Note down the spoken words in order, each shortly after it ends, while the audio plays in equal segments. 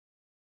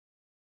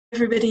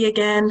Everybody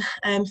again,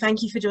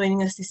 thank you for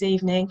joining us this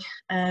evening.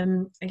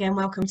 Again,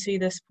 welcome to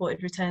the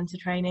Supported Return to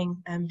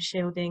Training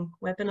Shielding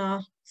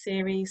webinar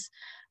series.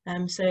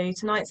 So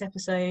tonight's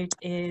episode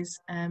is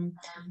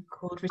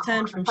called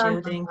Return from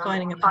Shielding,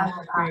 Finding a Path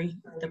Through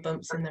the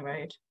Bumps in the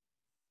Road.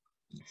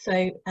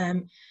 So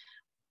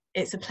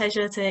it's a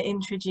pleasure to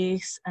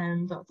introduce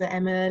Dr.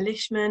 Emma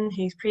Lishman,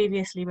 who's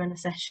previously run a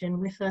session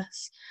with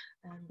us.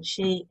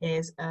 She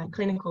is a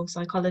clinical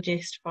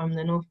psychologist from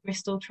the North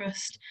Bristol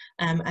Trust,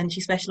 and she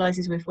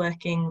specialises with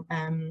working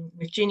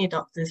with junior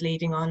doctors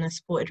leading on a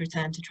supported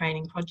return to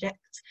training project.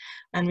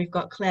 And we've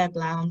got Claire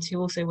Blount, who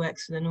also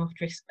works for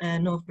the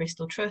North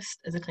Bristol Trust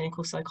as a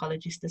clinical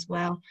psychologist as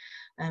well.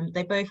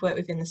 They both work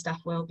within the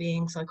Staff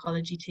Wellbeing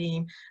Psychology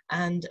Team,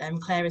 and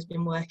Claire has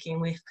been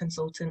working with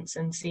consultants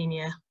and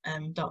senior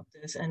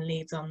doctors and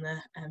leads on the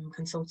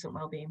Consultant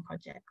Wellbeing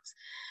project.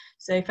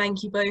 So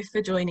thank you both for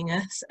joining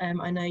us.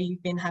 I know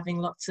you've been having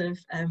lots of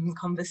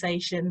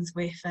conversations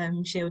with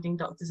shielding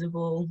doctors of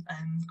all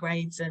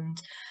grades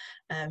and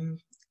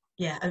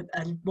yeah,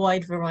 a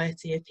wide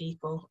variety of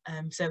people.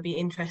 So it'll be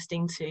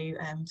interesting to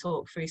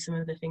talk through some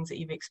of the things that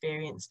you've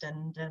experienced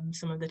and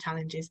some of the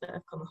challenges that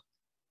have come up.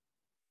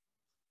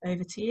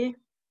 Over to you.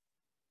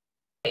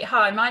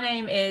 Hi, my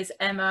name is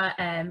Emma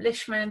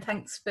Lishman.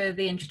 Thanks for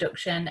the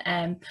introduction.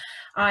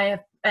 I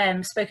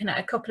have spoken at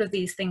a couple of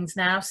these things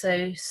now,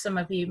 so some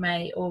of you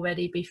may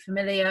already be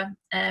familiar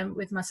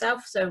with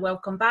myself, so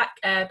welcome back.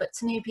 But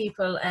to new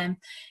people, I'm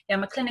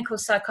a clinical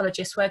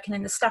psychologist working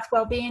in the Staff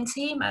Wellbeing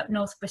Team at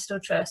North Bristol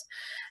Trust,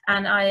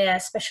 and I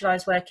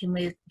specialise working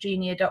with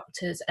junior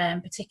doctors,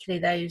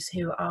 particularly those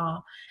who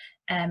are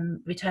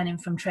returning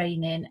from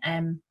training,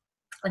 and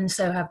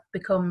so have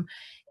become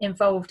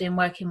involved in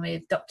working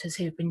with doctors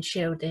who've been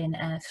shielding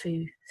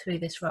through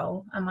this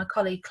role. And my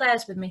colleague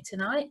Claire's with me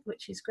tonight,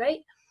 which is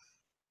great.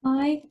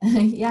 Hi,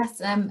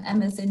 yes,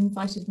 Emma's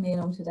invited me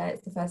along today.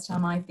 It's the first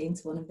time I've been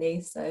to one of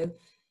these, so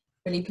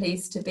really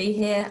pleased to be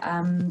here.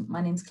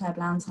 My name's Claire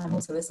Blount. I'm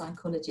also a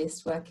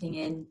psychologist working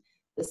in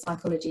the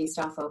Psychology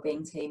Staff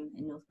Wellbeing Team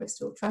in North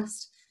Bristol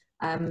Trust.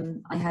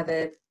 I have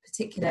a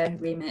particular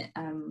remit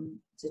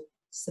to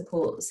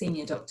support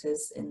senior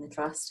doctors in the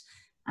Trust,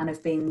 and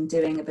I've been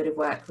doing a bit of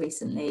work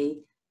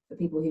recently for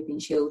people who've been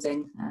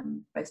shielding,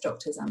 both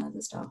doctors and other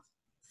staff.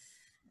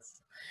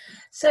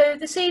 So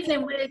this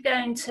evening we're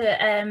going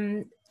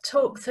to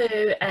talk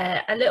through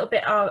a little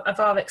bit of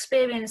our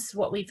experience,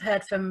 what we've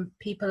heard from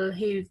people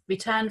who've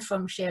returned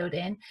from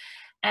shielding,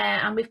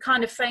 and we've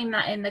kind of framed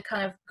that in the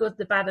kind of good,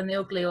 the bad and the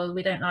ugly, or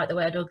we don't like the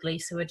word ugly,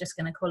 so we're just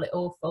going to call it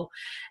awful.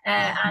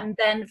 And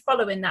then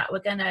following that, we're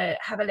going to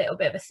have a little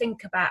bit of a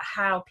think about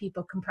how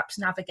people can perhaps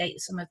navigate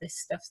some of this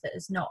stuff that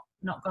has not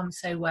gone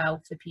so well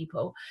for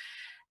people,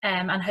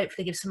 and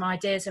hopefully give some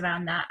ideas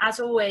around that. As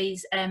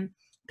always,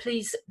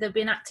 please, there'll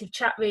be an active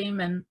chat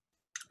room, and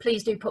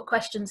please do put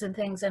questions and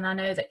things, and I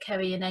know that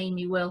Kerry and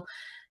Amy will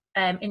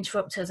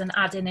interrupt us and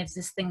add in if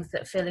there's things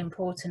that feel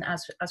important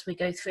as we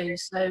go through.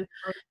 So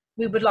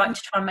we would like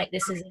to try and make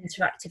this as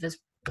interactive as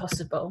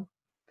possible.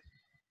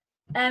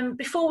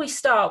 Before we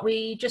start,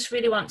 we just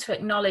really want to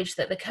acknowledge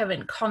that the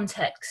current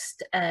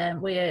context,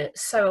 we're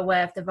so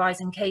aware of the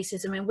rising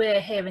cases. I mean,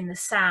 we're here in the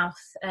south,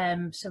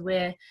 so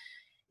we're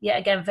yet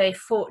again very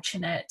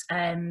fortunate.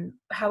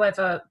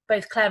 However,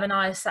 both Claire and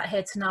I are sat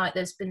here tonight.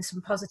 There's been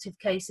some positive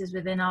cases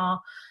within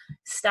our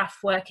staff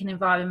working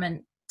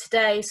environment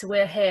today, so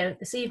we're here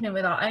this evening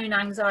with our own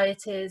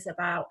anxieties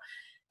about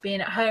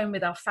being at home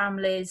with our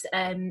families,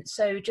 and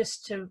so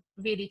just to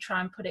really try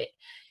and put it,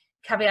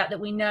 caveat that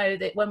we know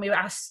that when we were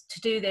asked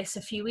to do this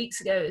a few weeks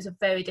ago, it was a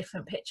very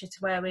different picture to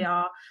where we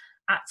are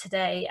at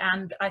today.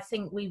 And I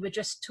think we were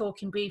just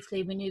talking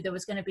briefly, we knew there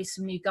was going to be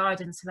some new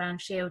guidance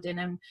around shielding,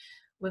 and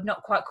we've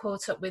not quite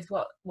caught up with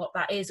what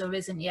that is or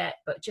isn't yet,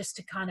 but just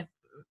to kind of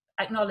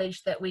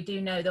acknowledge that we do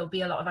know there'll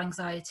be a lot of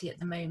anxiety at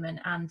the moment,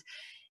 and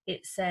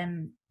it's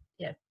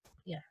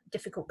yeah,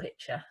 difficult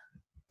picture.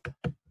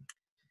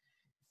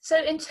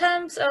 So in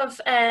terms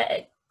of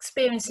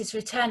experiences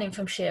returning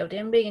from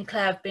shielding, me and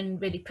Claire have been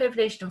really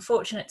privileged and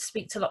fortunate to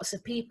speak to lots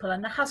of people,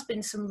 and there has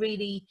been some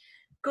really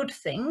good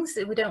things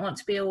that we don't want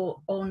to be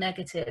all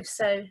negative.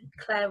 So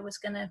Claire was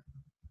going to...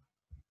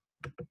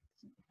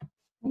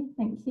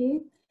 Thank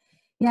you.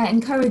 Yeah,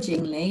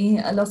 encouragingly,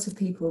 a lot of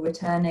people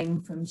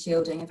returning from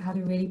shielding have had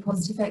a really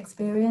positive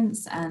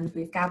experience, and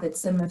we've gathered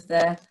some of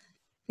the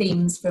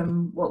themes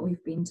from what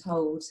we've been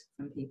told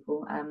from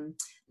people,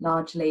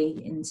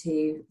 largely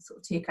into sort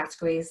of two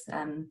categories.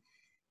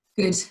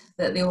 Good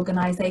that the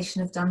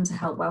organisation have done to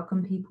help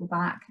welcome people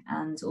back,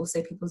 and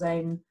also people's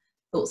own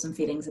thoughts and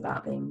feelings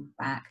about being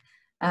back.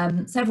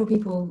 Several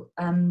people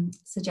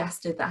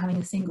suggested that having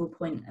a single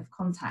point of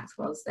contact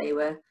whilst they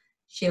were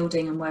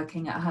shielding and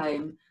working at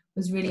home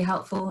was really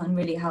helpful,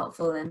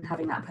 and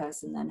having that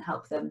person then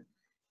help them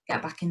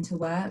get back into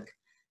work.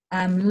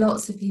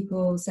 Lots of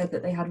people said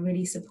that they had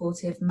really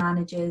supportive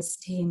managers,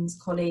 teams,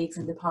 colleagues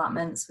and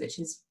departments, which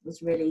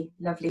was really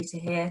lovely to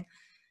hear.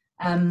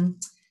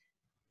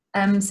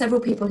 Several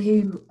people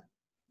who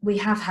we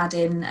have had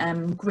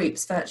in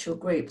groups, virtual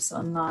groups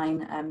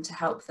online, to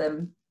help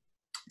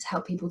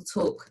people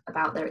talk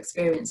about their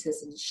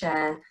experiences and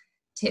share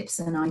tips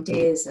and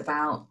ideas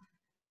about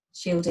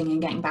shielding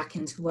and getting back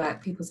into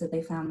work. People said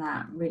they found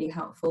that really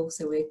helpful,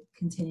 so we're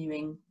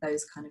continuing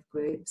those kind of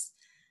groups.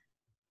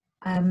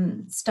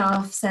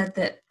 Staff said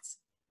that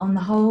on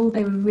the whole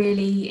they were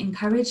really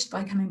encouraged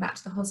by coming back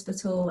to the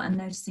hospital and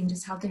noticing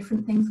just how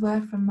different things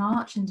were from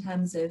March in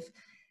terms of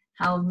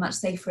how much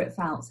safer it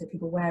felt. So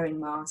people wearing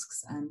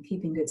masks and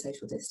keeping good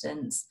social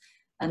distance,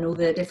 and all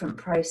the different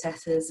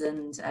processes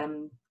and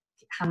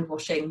hand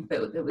washing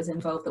that was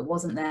involved that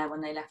wasn't there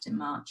when they left in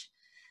March.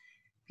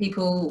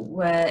 People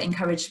were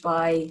encouraged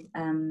by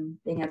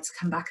being able to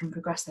come back and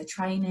progress their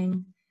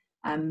training,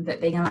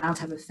 but being allowed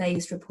to have a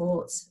phased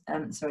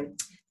return,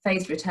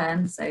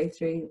 so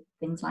through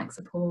things like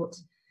support,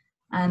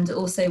 and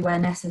also where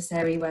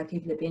necessary, where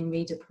people have been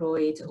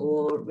redeployed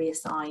or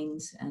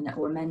reassigned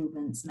or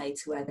amendments made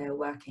to where they were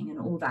working, and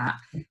all that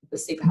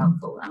was super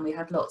helpful. And we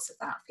had lots of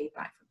that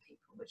feedback from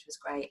people, which was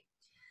great.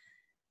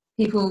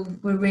 People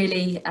were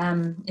really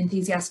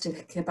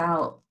enthusiastic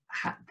about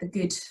the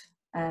good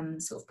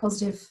sort of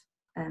positive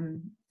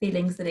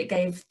feelings that it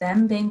gave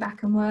them being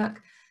back in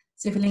work.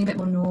 So feeling a bit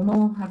more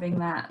normal, having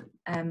that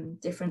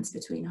difference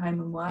between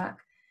home and work,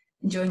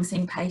 enjoying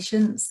seeing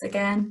patients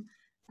again,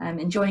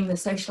 enjoying the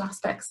social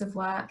aspects of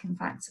work. In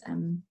fact,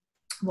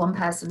 one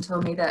person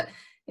told me that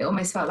it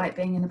almost felt like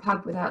being in a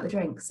pub without the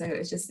drink. So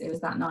it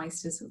was that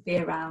nice to sort of be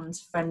around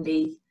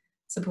friendly,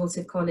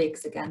 supportive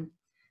colleagues again.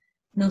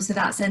 And also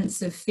that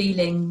sense of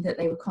feeling that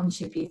they were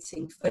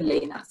contributing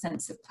fully, and that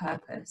sense of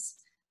purpose.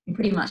 And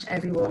pretty much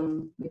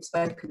everyone we've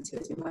spoken to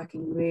has been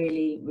working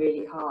really,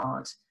 really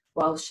hard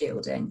while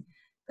shielding,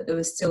 but there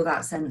was still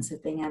that sense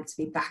of being able to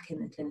be back in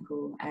the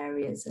clinical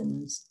areas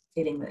and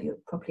feeling that you're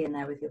properly in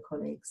there with your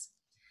colleagues.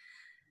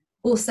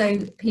 Also,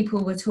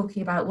 people were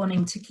talking about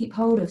wanting to keep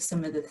hold of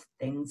some of the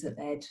things that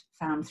they'd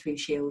found through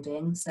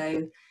shielding.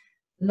 So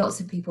lots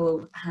of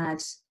people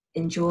had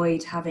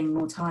enjoyed having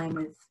more time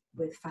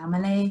with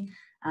family,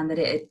 and that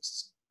it had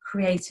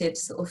created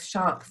sort of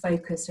sharp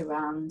focus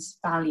around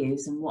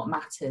values and what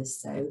matters.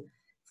 So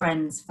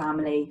friends,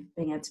 family,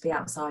 being able to be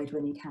outside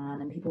when you can,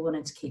 and people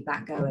wanted to keep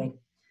that going.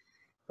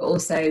 But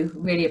also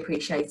really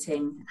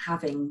appreciating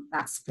having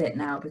that split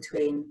now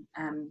between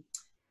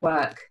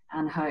work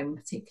and home,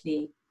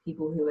 particularly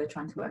people who are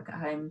trying to work at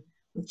home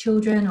with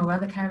children or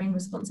other caring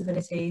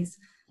responsibilities.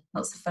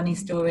 Lots of funny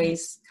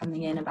stories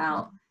coming in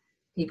about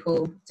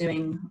people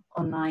doing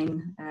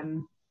online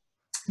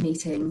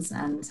meetings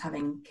and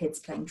having kids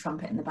playing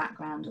trumpet in the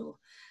background or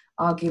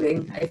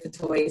arguing over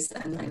toys,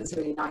 and it was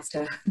really nice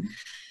to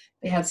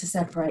be able to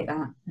separate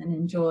that and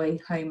enjoy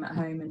home at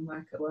home and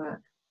work at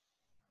work.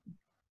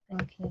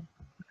 Thank you.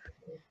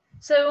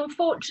 So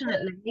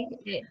unfortunately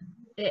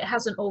it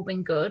hasn't all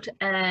been good,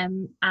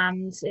 and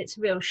it's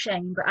a real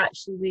shame, but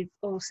actually we've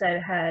also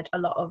heard a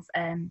lot of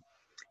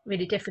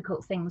really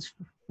difficult things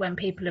when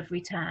people have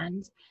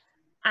returned.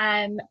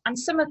 And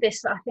some of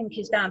this I think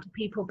is down to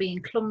people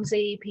being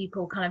clumsy,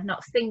 people kind of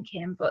not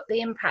thinking, but the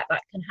impact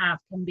that can have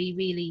can be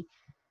really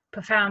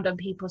profound on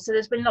people. So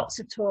there's been lots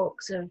of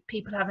talks of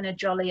people having a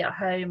jolly at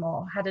home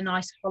or had a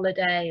nice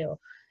holiday, or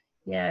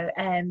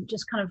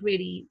just kind of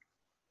really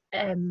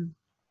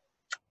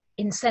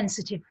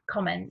insensitive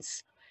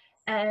comments.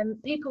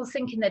 People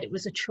thinking that it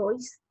was a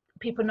choice,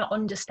 people not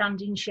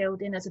understanding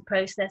shielding as a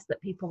process,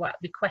 that people were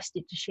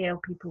requested to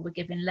shield, people were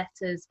given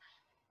letters,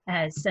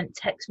 sent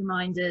text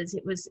reminders.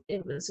 It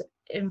was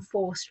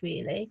enforced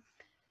really.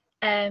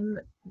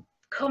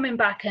 Coming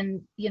back,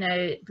 and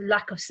the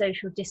lack of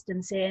social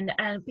distancing,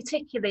 and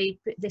particularly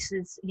this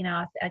is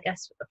I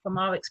guess from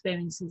our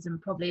experiences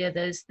and probably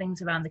others,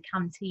 things around the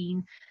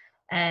canteen,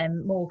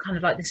 more kind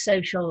of like the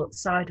social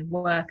side of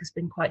work has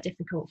been quite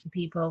difficult for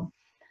people.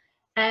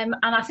 And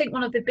I think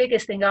one of the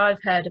biggest things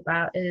I've heard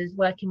about is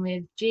working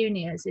with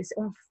juniors is,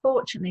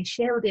 unfortunately,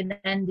 shielding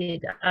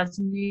ended as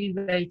new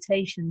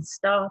rotations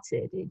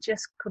started. It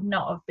just could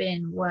not have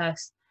been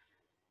worse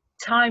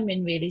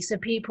timing really. So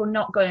people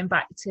not going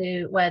back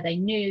to where they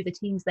knew, the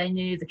teams they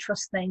knew, the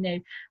trust they knew.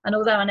 And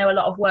although I know a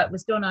lot of work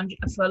was done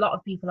for a lot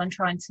of people on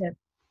trying to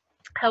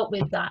help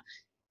with that,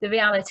 the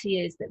reality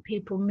is that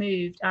people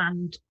moved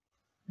and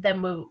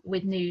then were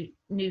with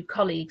new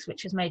colleagues,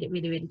 which has made it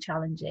really, really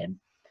challenging.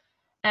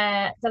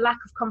 The lack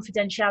of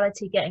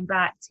confidentiality, getting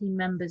back, team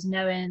members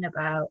knowing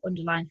about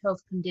underlying health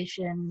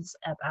conditions,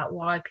 about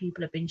why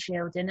people have been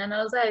shielding. And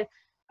although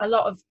a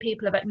lot of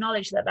people have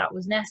acknowledged that that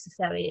was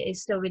necessary, it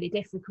is still really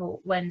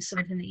difficult when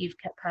something that you've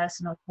kept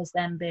personal has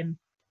then been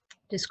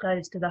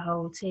disclosed to the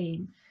whole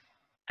team.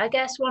 I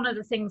guess one of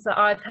the things that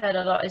I've heard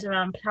a lot is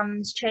around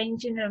plans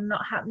changing and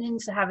not happening.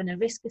 So having a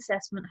risk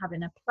assessment,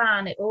 having a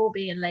plan, it all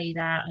being laid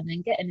out, and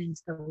then getting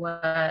into the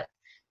work.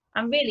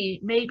 And really,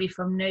 maybe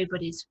from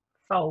nobody's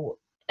fault,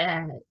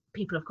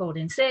 people have called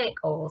in sick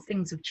or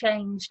things have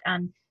changed,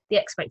 and the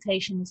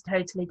expectation is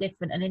totally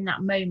different. And in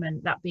that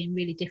moment, that being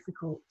really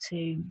difficult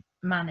to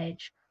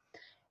manage.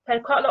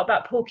 Heard quite a lot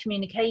about poor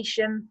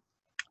communication.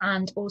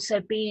 and also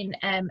being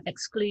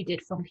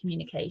excluded from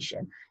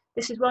communication.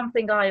 This is one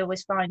thing I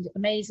always find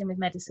amazing with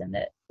medicine,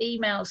 that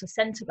emails are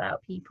sent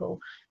about people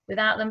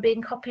without them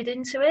being copied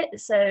into it.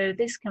 So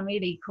this can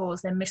really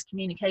cause then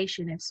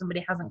miscommunication if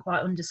somebody hasn't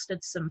quite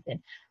understood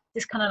something.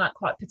 This kind of like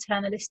quite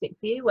paternalistic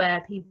view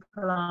where people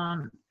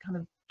aren't kind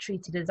of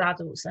treated as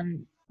adults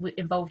and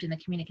involved in the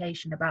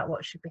communication about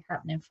what should be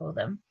happening for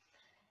them.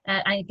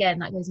 And again,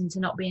 that goes into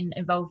not being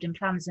involved in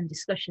plans and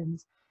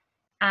discussions.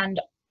 And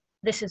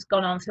this has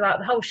gone on throughout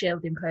the whole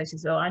shielding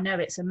process. So I know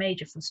it's a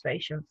major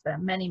frustration for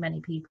many, many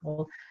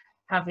people,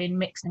 having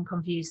mixed and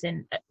confused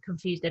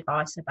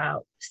advice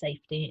about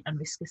safety and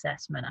risk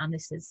assessment. And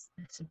this has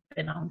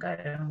been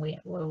ongoing.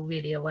 We're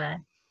really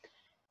aware.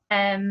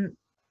 And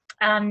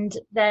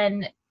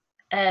then,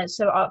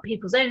 so are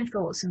people's own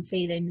thoughts and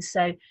feelings.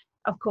 So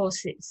of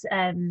course, it's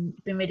been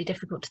really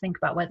difficult to think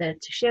about whether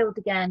to shield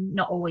again,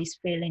 not always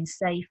feeling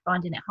safe,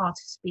 finding it hard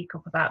to speak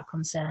up about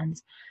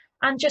concerns.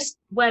 And just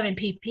wearing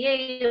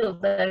PPE,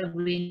 although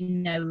we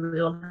know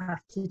we all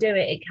have to do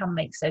it, it can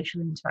make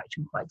social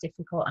interaction quite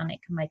difficult, and it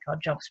can make our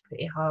jobs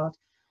pretty hard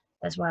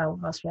as well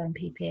whilst wearing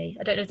PPE.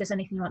 I don't know if there's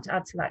anything you want to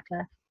add to that,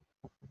 Claire.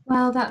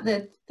 Well,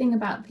 the thing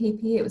about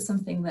PPE, it was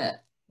something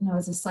that, you know,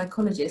 as a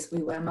psychologist,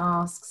 we wear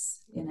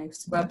masks, you know,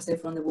 scrubs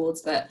over on the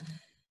wards, but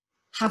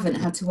haven't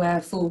had to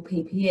wear full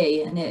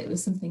PPE, and it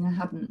was something I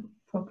hadn't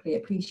properly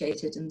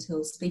appreciated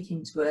until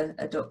speaking to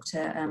a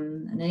doctor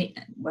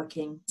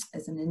working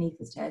as an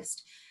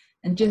anaesthetist,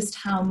 and just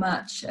how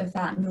much of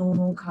that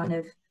normal kind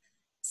of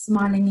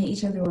smiling at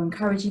each other or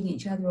encouraging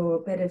each other, or a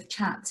bit of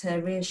chat to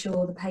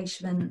reassure the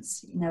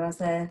patients, you know, as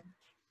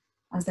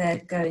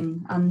they're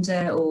going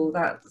under, or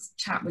that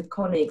chat with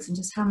colleagues, and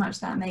just how much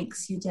that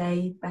makes your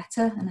day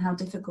better and how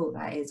difficult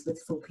that is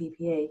with full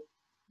PPE.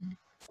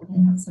 I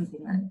think that's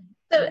something that...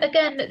 So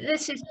again,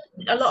 this is,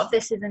 a lot of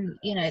this isn't,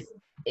 you know,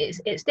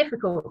 it's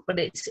difficult, but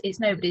it's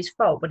nobody's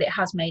fault, but it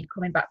has made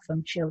coming back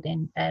from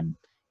shielding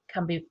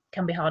can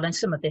be hard, and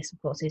some of this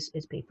of course is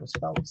people's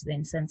faults, the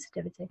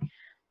insensitivity.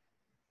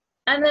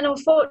 And then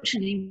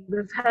unfortunately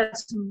we've had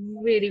some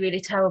really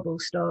terrible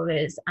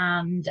stories,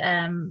 and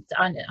I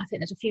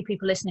think there's a few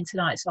people listening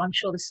tonight, so I'm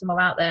sure there's some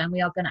more out there, and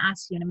we are going to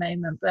ask you in a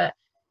moment, but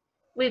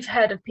we've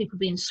heard of people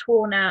being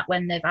sworn at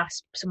when they've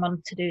asked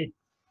someone to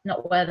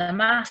not wear their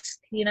mask,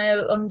 you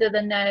know, under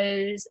the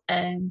nose.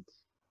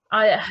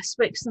 I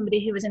spoke to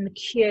somebody who was in the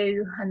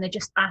queue, and they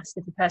just asked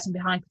if the person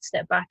behind could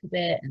step back a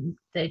bit, and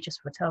they just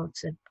were told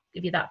to,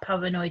 if you're that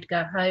paranoid,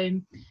 go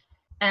home.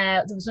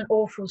 There was an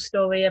awful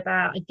story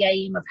about a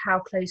game of how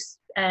close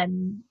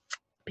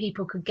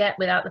people could get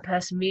without the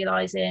person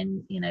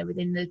realising, you know,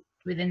 within the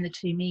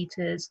 2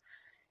 meters.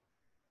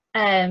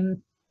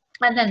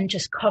 And then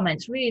just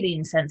comments, really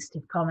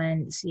insensitive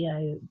comments, you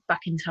know,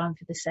 back in time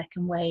for the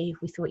second wave,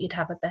 we thought you'd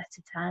have a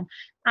better tan.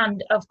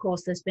 And of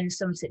course, there's been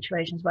some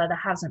situations where there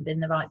hasn't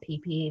been the right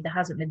PPE, there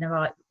hasn't been the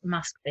right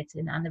mask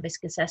fitting, and the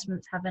risk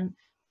assessments haven't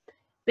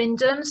been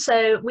done.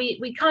 So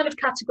we kind of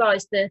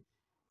categorise the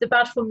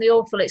bad from the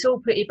awful. It's all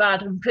pretty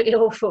bad and pretty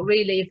awful,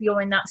 really, if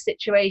you're in that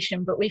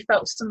situation. But we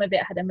felt some of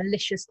it had a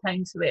malicious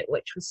tone to it,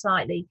 which was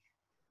slightly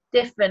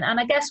different. And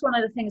I guess one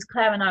of the things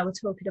Claire and I were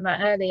talking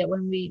about earlier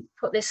when we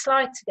put this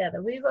slide together,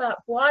 we were like,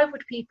 why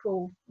would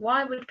people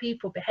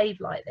behave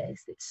like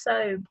this? It's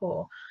so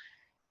poor.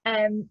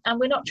 And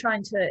we're not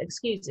trying to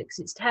excuse it because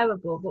it's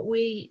terrible, but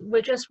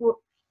we're just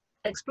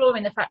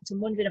exploring the fact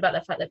and wondering about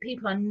the fact that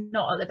people are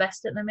not at the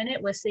best at the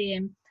minute. We're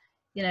seeing,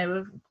 you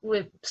know,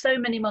 we're so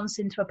many months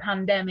into a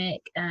pandemic,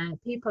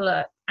 people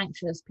are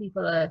anxious,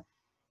 people are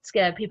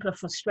scared, people are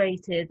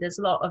frustrated, there's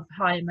a lot of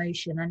high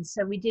emotion, and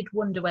so we did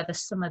wonder whether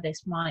some of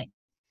this might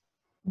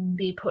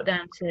be put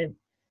down to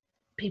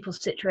people's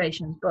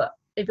situations. But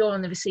if you're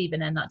on the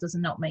receiving end, that does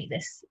not make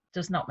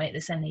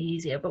this any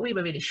easier. But we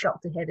were really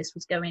shocked to hear this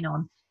was going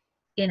on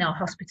in our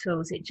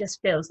hospitals. It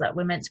just feels like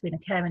we're meant to be in a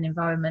caring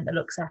environment that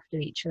looks after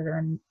each other,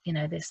 and you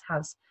know, this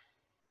has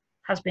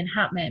been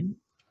happening.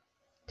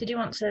 Did you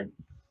want to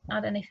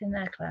add anything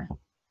there, Claire?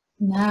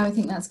 No, I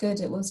think that's good.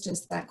 It was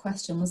just that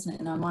question, wasn't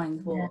it, in our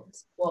mind?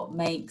 What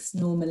makes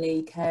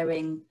normally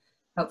caring,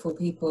 helpful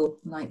people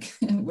like,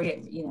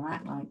 you know,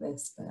 act like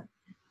this? But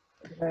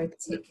it's a very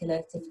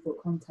particular,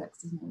 difficult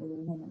context, isn't it, we're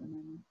in at the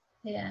moment?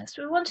 Yeah,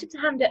 so we wanted to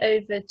hand it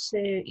over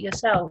to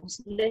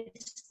yourselves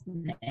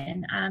listening,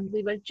 and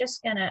we were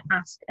just going to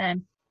ask, I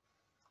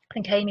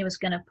think Amy was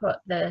going to put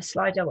the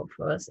slide up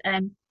for us,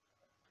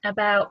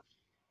 about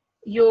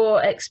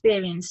your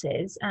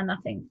experiences. And I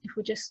think if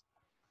we just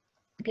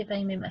give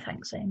Amy my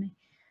thanks, Amy.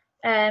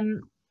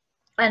 And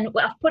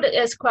I've put it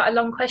as quite a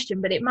long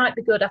question, but it might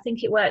be good. I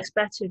think it works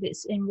better if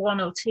it's in 1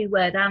 or 2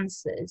 word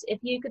answers. If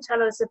you could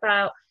tell us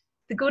about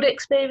the good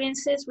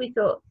experiences, we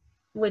thought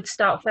we'd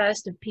start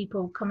first, of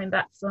people coming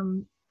back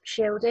from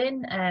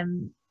shielding.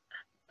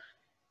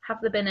 Have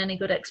there been any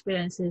good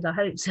experiences? I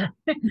hope so.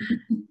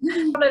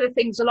 One of the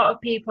things a lot of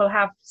people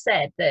have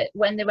said, that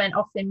when they went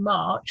off in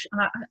March,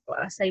 and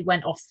I say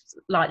went off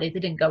lightly, they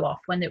didn't go off,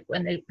 when they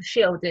were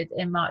shielded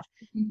in March,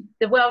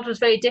 the world was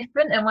very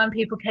different. And when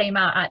people came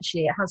out,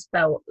 actually it has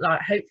felt like,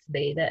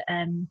 hopefully, that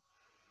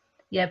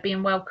yeah,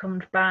 being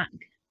welcomed back,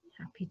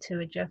 happy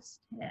to adjust.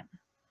 Yeah.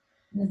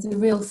 There's a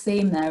real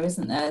theme there,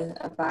 isn't there,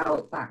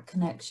 about that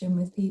connection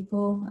with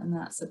people and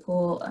that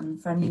support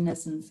and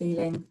friendliness and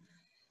feeling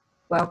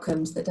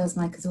welcomed that does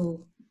make us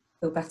all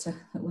feel better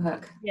at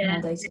work.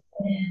 Yeah.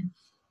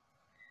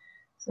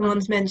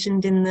 Someone's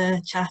mentioned in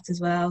the chat as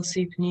well,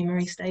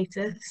 supernumerary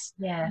status.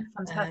 Yeah,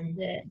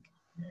 fantastic.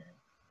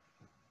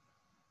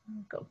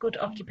 Got good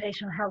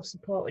occupational health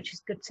support, which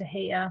is good to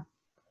hear.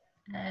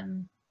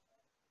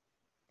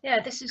 Yeah,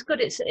 this is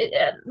good.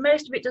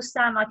 Most of it does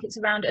sound like it's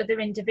around other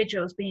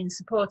individuals being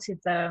supportive,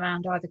 though,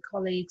 around either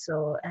colleagues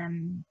or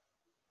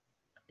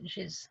which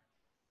is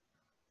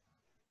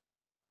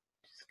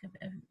just give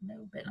it a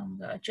little bit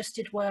longer.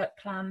 Adjusted work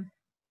plan,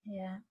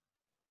 yeah.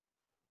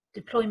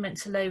 Deployment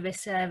to low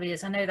risk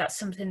areas. I know that's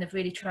something they've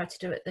really tried to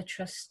do at the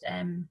trust.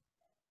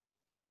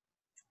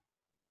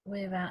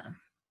 We're at.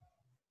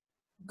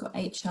 We've got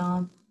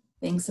HR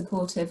being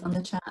supportive on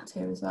the chat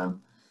here as well.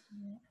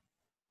 Yeah.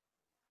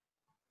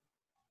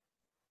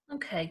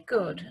 Okay,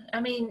 good. I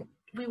mean,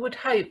 we would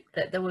hope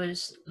that there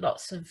was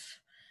lots of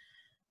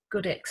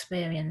good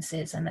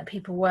experiences and that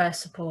people were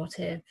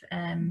supportive.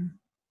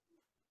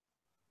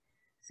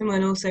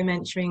 Someone also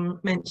mentioning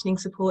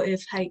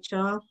supportive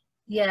HR.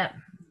 Yeah.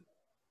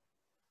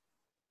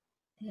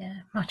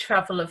 Yeah, my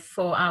travel of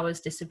 4 hours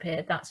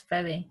disappeared. That's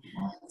very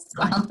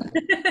nice.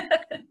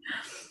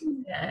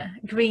 Yeah,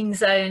 green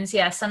zones,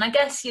 yes. And I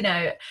guess, you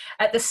know,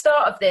 at the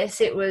start of this,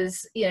 it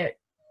was, you know,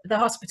 the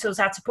hospitals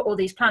had to put all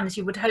these plans.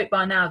 You would hope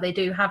by now they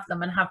do have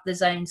them and have the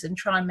zones and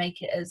try and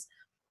make it as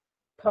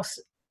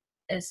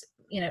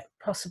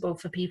possible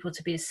for people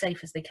to be as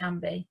safe as they can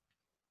be.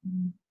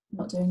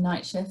 Not doing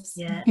night shifts.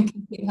 Yeah.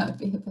 That would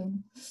be a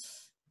pain.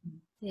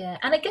 Yeah,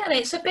 and again,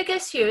 it's a big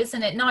issue,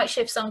 isn't it? Night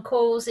shifts on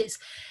calls. It's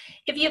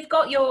if you've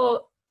got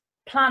your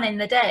plan in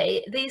the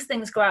day, these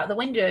things go out the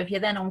window if you're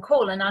then on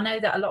call. And I know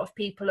that a lot of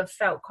people have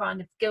felt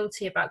kind of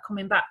guilty about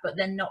coming back, but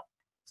then not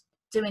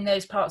doing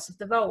those parts of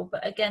the role.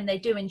 But again, they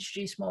do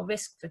introduce more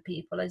risk for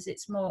people as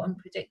it's more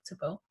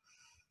unpredictable.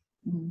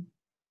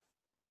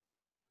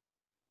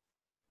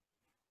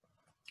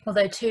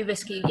 Although too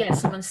risky, yeah,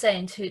 someone's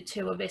saying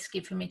too are risky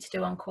for me to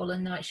do on call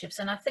and night shifts,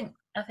 and I think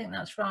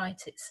that's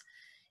right.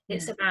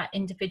 It's about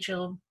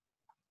individual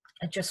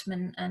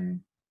adjustment.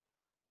 And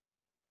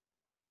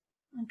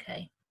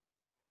okay,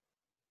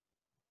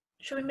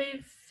 shall we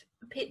move?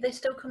 They're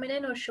still coming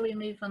in, or shall we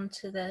move on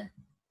to the?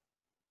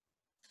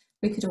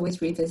 We could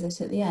always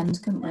revisit at the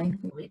end, couldn't we?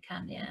 We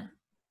can, yeah.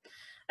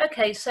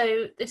 Okay,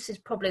 so this is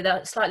probably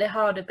the slightly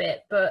harder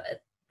bit, but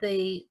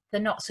the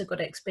not so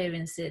good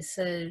experiences.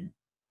 So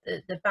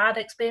the bad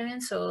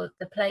experience or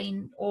the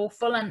plain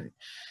awful. And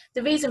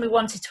the reason we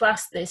wanted to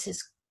ask this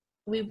is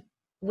we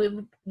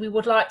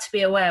would like to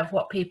be aware of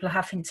what people are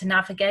having to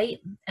navigate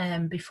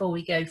before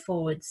we go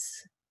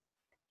forwards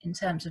in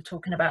terms of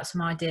talking about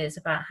some ideas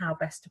about how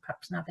best to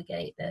perhaps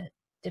navigate the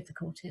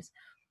difficulties.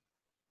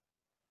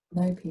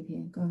 No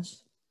PPA, gosh.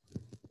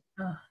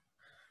 Oh.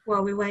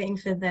 While we're waiting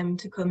for them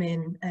to come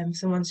in,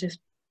 someone's just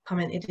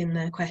commented in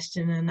the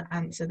question and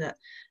answer that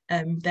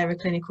they're a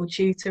clinical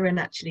tutor and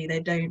actually they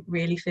don't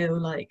really feel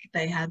like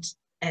they had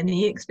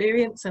any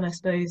experience, and I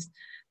suppose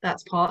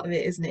that's part of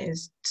it, isn't it?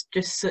 It's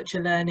just such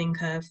a learning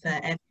curve for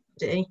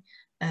everybody,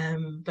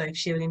 both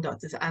shielding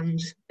doctors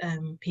and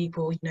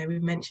people, you know,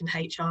 we've mentioned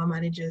HR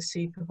managers,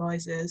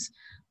 supervisors,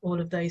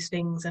 all of those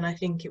things, and I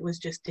think it was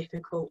just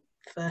difficult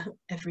for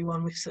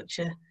everyone with such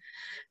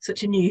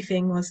a new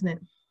thing, wasn't it?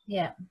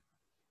 Yeah.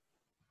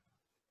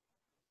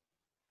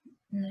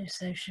 No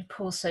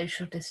poor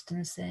social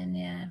distancing,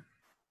 yeah.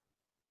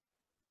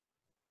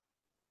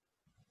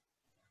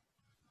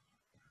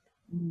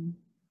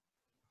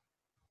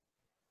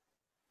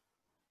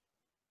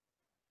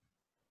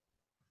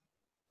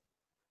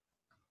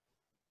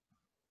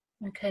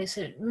 Okay,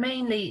 so it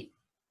mainly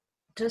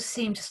does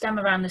seem to stem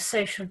around the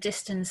social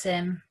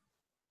distancing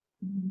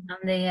and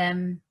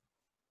the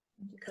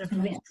kind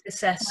of risk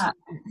assessment.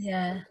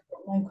 Yeah.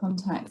 No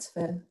contact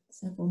for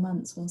several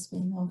months whilst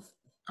being off.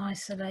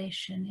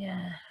 Isolation,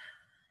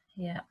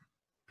 yeah.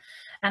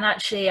 And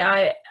actually,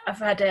 I've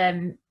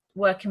had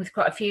working with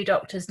quite a few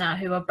doctors now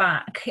who are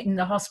back in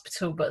the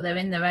hospital, but they're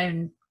in their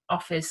own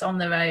office on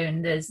their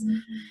own. There's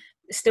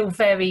still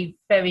very,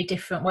 very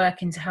different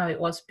working to how it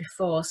was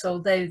before. So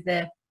although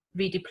the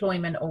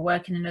redeployment or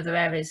working in other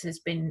areas has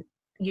been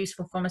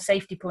useful from a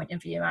safety point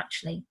of view,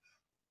 actually,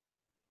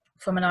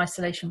 from an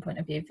isolation point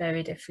of view,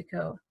 very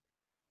difficult.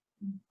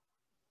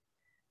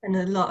 And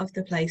a lot of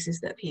the places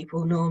that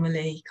people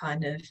normally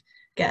kind of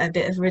get a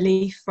bit of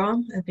relief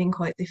from have been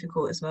quite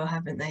difficult as well,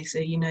 haven't they? So,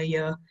 you know,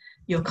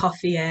 your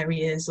coffee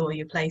areas or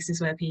your places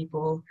where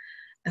people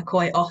are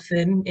quite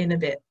often in a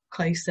bit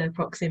closer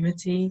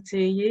proximity to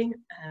you,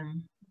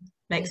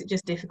 makes it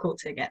just difficult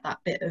to get that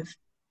bit of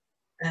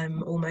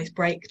almost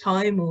break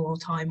time or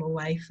time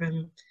away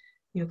from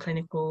your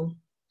clinical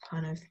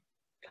kind of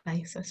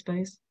place, I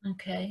suppose.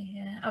 Okay,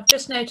 yeah. I've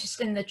just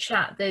noticed in the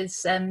chat there's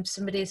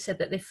somebody said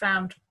that they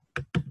found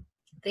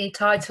the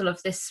title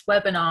of this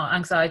webinar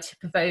anxiety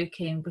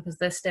provoking because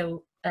they're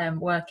still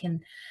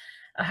working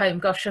at home.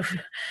 Gosh,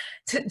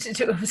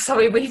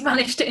 sorry, we've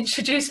managed to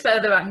introduce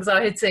further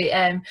anxiety.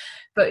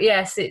 But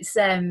yes, it's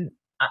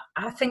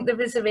I think there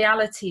is a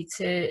reality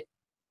to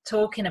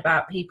talking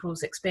about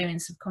people's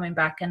experience of coming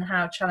back and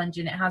how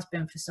challenging it has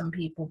been for some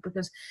people,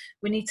 because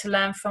we need to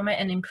learn from it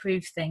and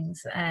improve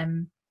things.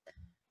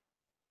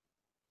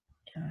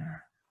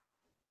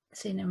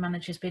 Senior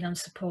managers being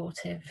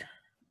unsupportive.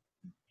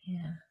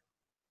 Yeah.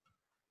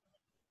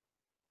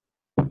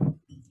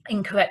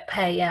 Incorrect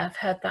pay, yeah, I've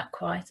heard that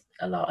quite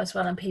a lot as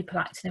well, and people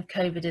acting if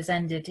COVID has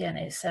ended. Yeah, and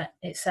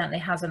it certainly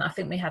hasn't. I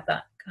think we had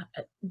that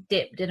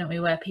dip, didn't we,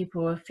 where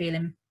people were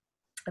feeling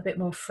a bit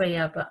more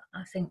freer, but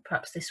I think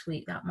perhaps this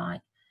week that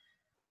might.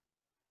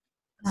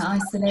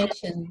 That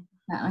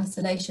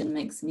isolation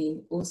makes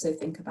me also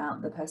think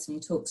about the person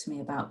who talked to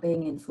me about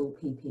being in full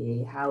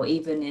PPE, how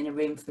even in a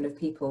room full of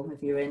people,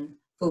 if you're in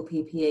full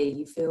PPE,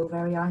 you feel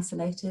very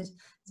isolated,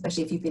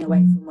 especially if you've been away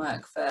from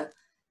work for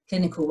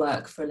clinical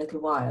work for a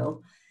little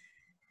while.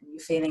 You're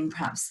feeling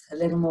perhaps a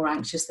little more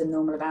anxious than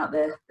normal about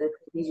the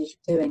procedures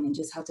you're doing, and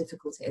just how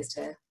difficult it is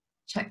to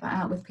check that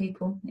out with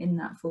people in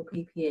that full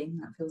PPE.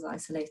 That feels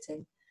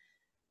isolating.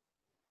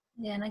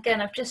 Yeah, and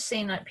again, I've just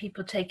seen like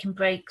people taking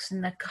breaks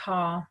in their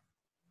car.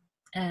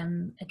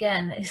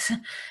 Again, it's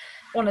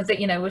one of the,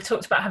 you know, we've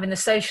talked about having the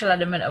social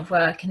element of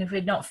work, and if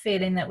we're not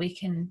feeling that we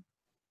can,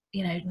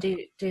 you know,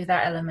 do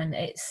that element,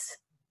 it's,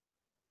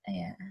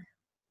 yeah.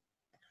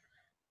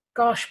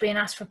 Gosh, being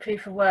asked for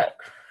proof of work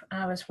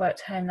hours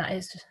worked home, that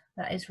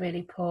is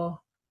really poor.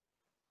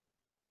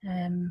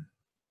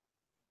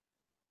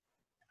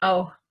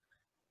 Oh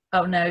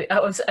no,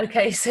 that was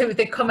okay. So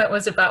the comment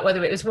was about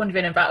whether it was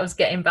wondering about us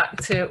getting back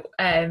to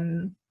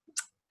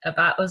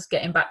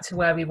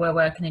where we were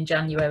working in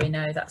January.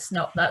 No, that's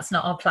not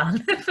our plan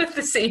for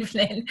this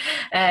evening.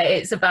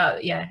 It's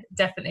about, yeah,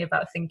 definitely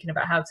about thinking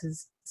about how to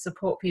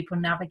support people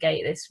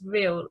navigate this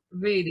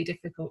really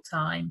difficult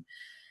time.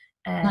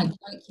 Like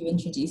you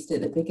introduced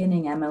at the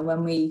beginning, Emma,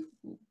 when we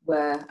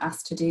were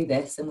asked to do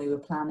this and we were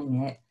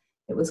planning it,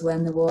 it was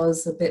when there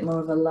was a bit more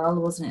of a lull,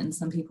 wasn't it? And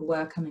some people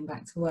were coming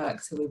back to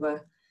work, so we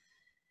were,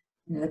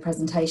 you know, the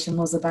presentation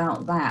was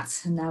about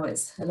that, and now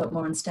it's a lot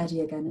more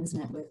unsteady again,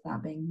 isn't it, with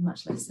that being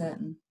much less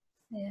certain.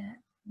 Yeah.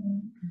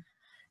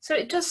 So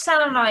it does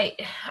sound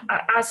like,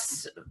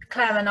 as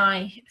Claire and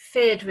I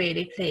feared,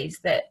 really, please,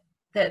 that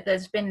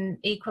there's been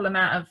equal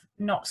amount of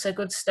not so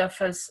good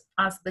stuff as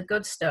the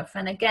good stuff.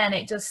 And again,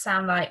 it does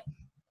sound like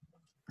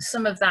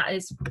some of that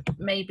is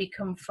maybe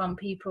come from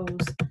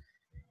people's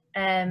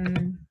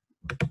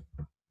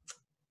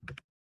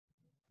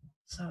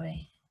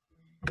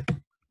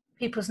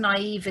people's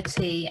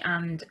naivety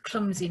and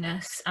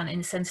clumsiness and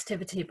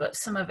insensitivity, but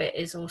some of it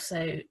is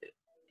also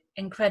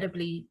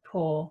incredibly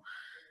poor.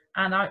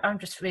 And I'm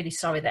just really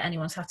sorry that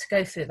anyone's had to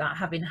go through that,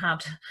 having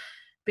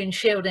been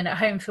shielding at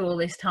home for all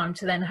this time,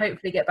 to then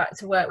hopefully get back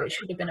to work, which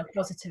should have been a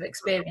positive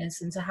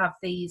experience, and to have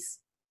these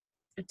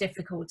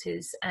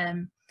difficulties.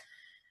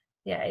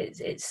 Yeah,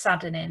 it's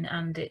saddening,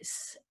 and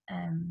it's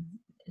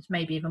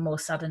maybe even more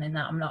saddening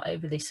that I'm not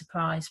overly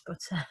surprised.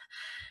 But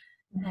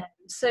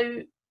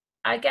so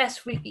I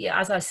guess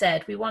as I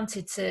said, we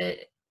wanted to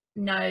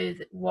know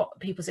what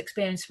people's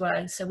experiences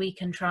were, so we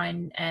can try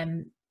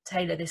and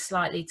tailor this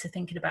slightly to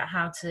thinking about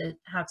how to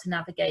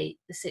navigate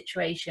the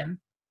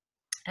situation.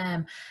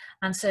 And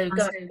so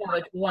going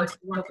forward, we wanted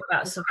to talk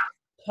about some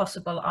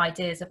possible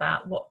ideas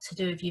about what to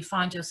do if you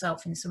find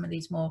yourself in some of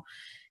these more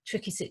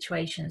tricky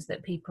situations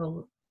that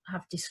people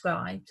have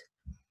described.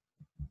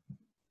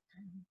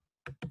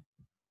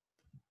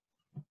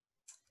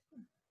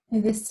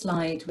 This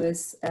slide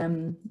was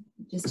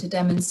just to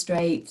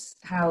demonstrate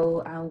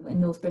how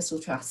in North Bristol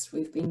Trust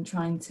we've been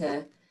trying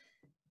to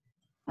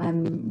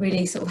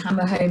really sort of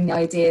hammer home the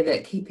idea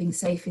that keeping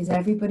safe is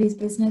everybody's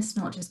business,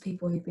 not just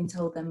people who've been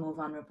told they're more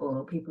vulnerable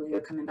or people who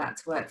are coming back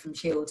to work from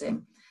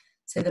shielding.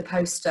 So the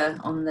poster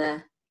on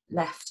the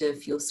left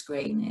of your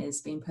screen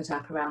is being put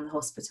up around the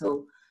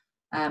hospital,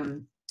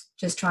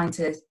 just trying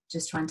to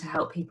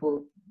help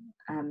people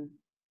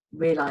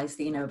realise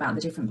that, you know, about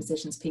the different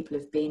positions people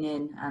have been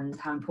in and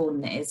how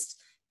important it is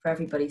for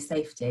everybody's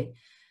safety.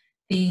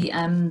 The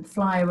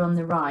flyer on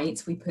the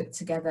right we put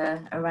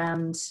together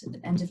around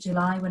the end of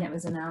July, when it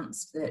was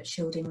announced that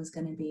shielding was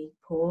going to be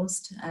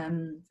paused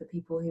for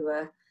people who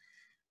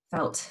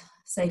felt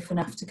safe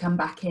enough to come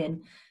back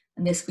in.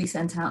 And this we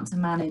sent out to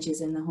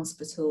managers in the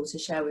hospital to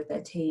share with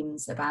their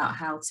teams about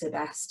how to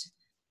best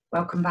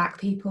welcome back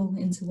people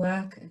into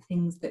work,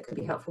 things that could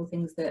be helpful,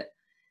 things that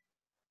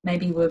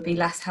maybe would be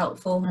less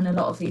helpful. And a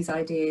lot of these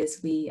ideas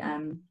we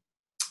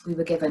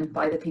were given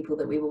by the people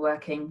that we were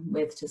working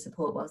with to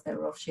support whilst they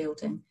were off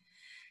shielding.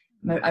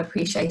 I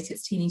appreciate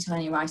it's teeny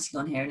tiny writing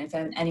on here, and if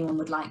anyone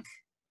would like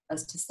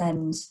us to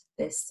send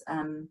this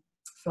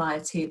flyer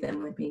to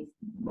them, we'd be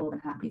more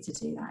than happy to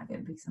do that if it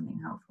would be something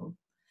helpful.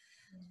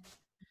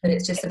 But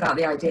it's just about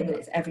the idea that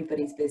it's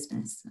everybody's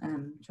business,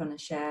 trying to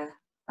share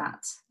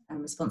that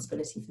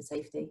responsibility for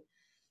safety.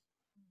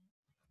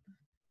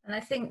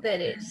 And I think that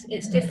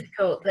it's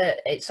difficult that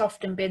it's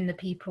often been the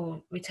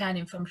people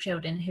returning from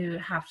shielding who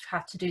have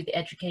had to do the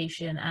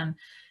education and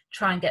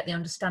try and get the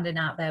understanding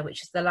out there,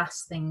 which is the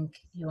last thing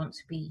you want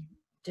to be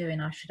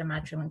doing, I should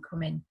imagine, when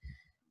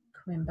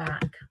coming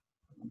back.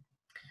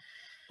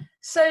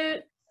 So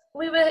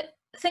we were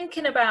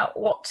thinking about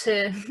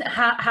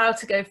how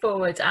to go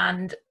forward,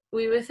 and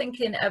we were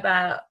thinking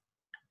about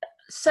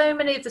so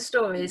many of the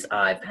stories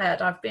I've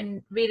heard. I've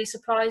been really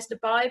surprised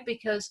by,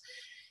 because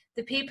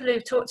the people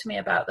who've talked to me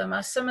about them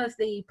are some of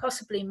the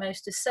possibly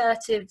most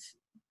assertive,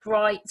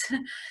 bright,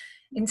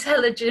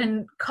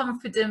 intelligent,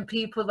 confident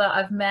people that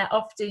I've met.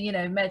 Often, you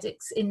know,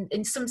 medics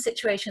in some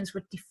situations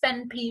would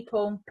defend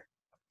people,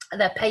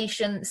 their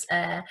patients,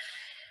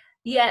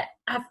 yet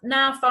have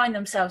now find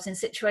themselves in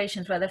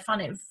situations where they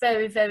find it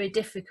very, very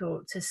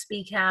difficult to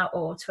speak out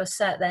or to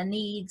assert their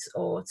needs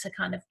or to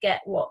kind of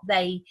get what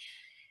they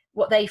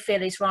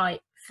feel is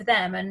right for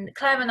them. And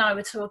Claire and I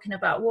were talking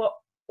about what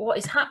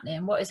is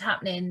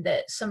happening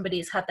that somebody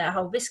has had their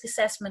whole risk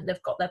assessment,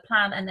 they've got their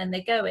plan, and then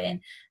they go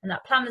in and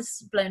that plan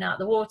is blown out of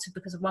the water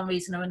because of one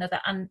reason or another,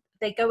 and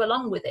they go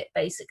along with it,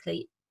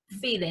 basically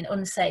feeling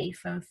unsafe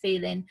and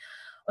feeling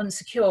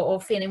unsecure or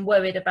feeling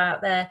worried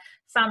about their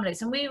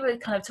families. And we were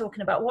kind of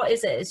talking about what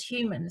is it as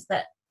humans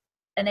that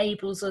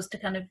enables us to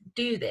kind of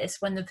do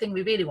this when the thing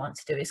we really want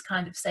to do is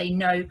kind of say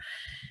no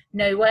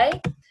way.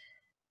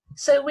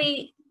 So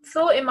we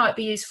thought it might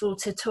be useful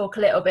to talk a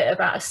little bit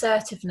about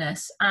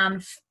assertiveness,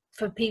 and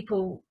for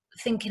people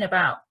thinking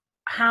about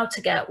how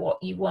to get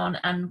what you want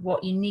and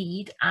what you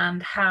need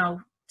and how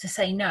to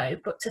say no,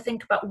 but to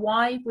think about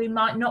why we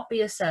might not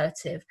be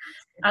assertive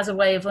as a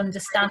way of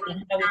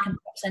understanding how we can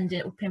perhaps end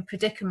up in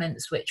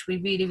predicaments which we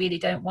really, really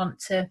don't want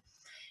to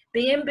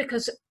be in.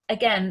 Because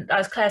again,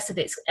 as Claire said,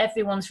 it's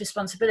everyone's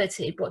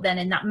responsibility, but then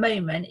in that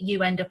moment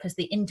you end up as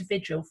the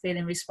individual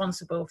feeling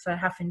responsible for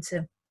having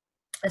to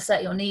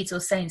assert your needs or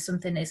saying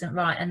something isn't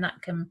right, and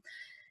that can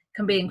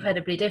be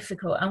incredibly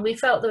difficult. And we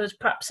felt there was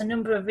perhaps a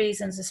number of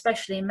reasons,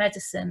 especially in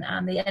medicine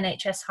and the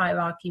NHS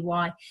hierarchy,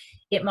 why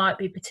it might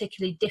be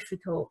particularly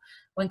difficult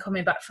when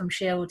coming back from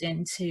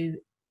shielding to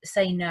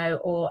say no,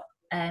 or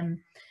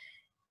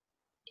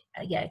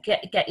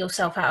get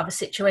yourself out of a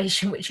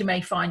situation which you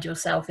may find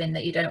yourself in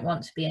that you don't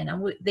want to be in.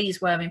 And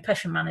these were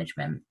impression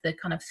management, the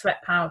kind of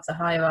threat power of the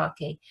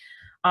hierarchy,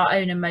 our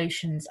own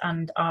emotions,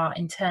 and our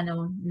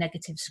internal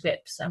negative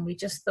scripts. And we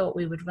just thought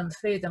we would run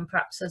through them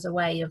perhaps as a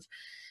way of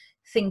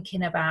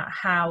thinking about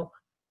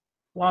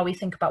why we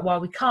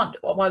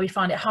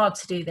find it hard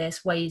to do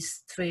this,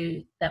 ways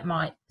through that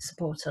might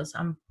support us.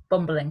 I'm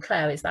bumbling,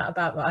 Claire, is that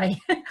about right?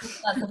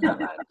 That's about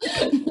right.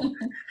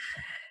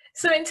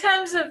 So in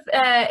terms of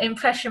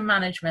impression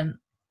management,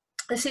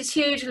 this is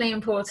hugely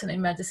important in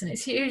medicine.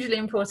 It's hugely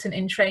important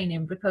in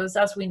training, because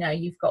as we know,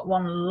 you've got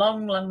one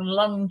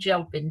long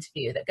job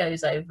interview that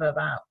goes over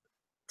about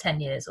 10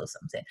 years or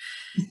something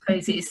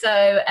crazy.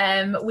 So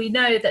we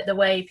know that the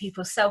way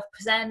people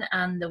self-present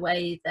and the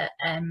way that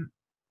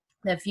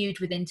they're viewed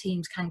within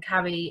teams can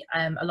carry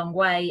a long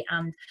way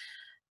and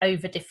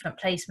over different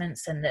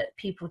placements, and that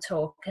people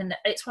talk. And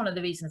it's one of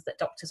the reasons that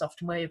doctors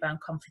often worry about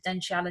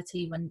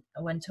confidentiality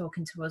when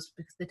talking to us,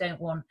 because they don't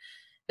want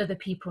other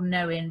people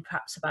knowing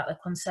perhaps about their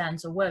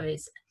concerns or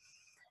worries.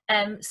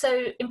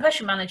 So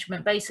impression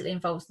management basically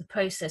involves the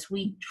process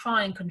we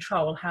try and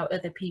control how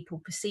other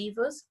people perceive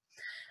us.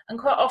 And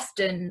quite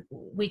often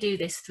we do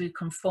this through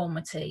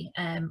conformity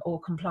or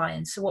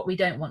compliance. So what we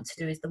don't want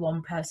to do is the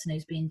one person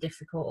who's being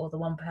difficult or the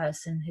one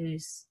person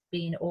who's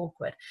being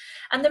awkward.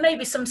 And there may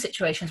be some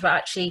situations where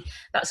actually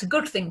that's a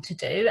good thing to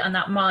do, and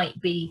that might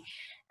be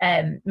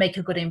make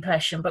a good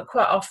impression. But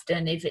quite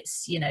often, if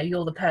it's, you know,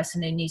 you're the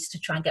person who needs to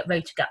try and get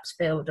rota gaps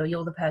filled, or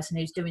you're the person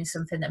who's doing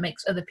something that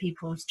makes other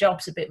people's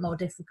jobs a bit more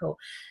difficult,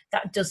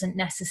 that doesn't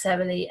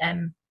necessarily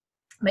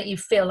make you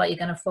feel like you're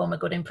going to form a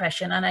good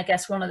impression. And I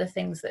guess one of the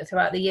things that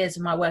throughout the years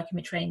of my working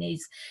with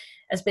trainees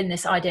has been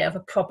this idea of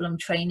a problem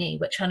trainee,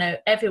 which I know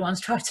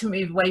everyone's tried to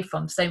move away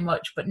from so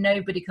much, but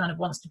nobody kind of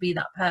wants to be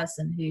that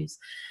person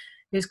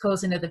who's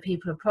causing other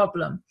people a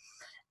problem.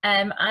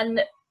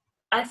 And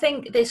I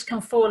think this can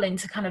fall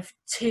into kind of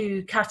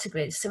two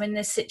categories. So in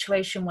this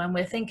situation, when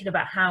we're thinking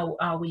about how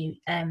are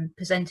we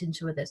presenting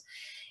to others,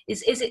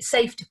 is it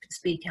safe to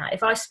speak out?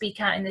 If I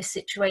speak out in this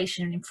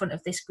situation in front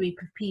of this group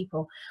of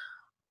people,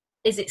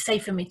 is it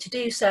safe for me to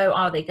do so?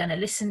 Are they going to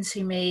listen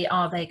to me?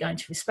 Are they going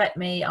to respect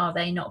me? Are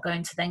they not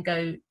going to then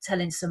go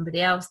telling somebody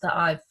else that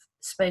I've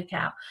spoke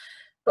out?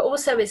 But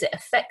also, is it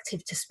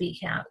effective to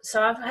speak out?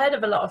 So I've heard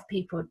of a lot of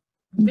people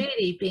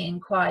really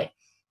being quite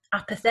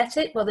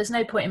apathetic. Well, there's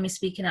no point in me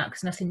speaking out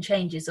because nothing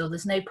changes, or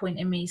there's no point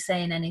in me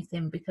saying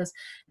anything because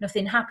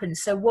nothing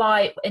happens. So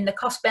why, in the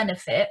cost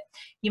benefit,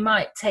 you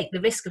might take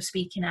the risk of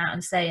speaking out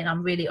and saying,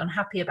 I'm really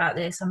unhappy about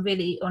this, I'm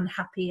really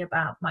unhappy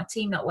about my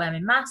team not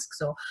wearing masks,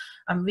 or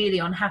I'm really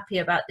unhappy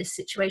about this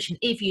situation,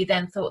 if you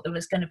then thought there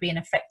was going to be an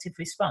effective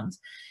response.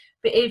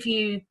 But if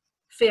you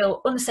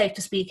feel unsafe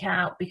to speak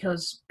out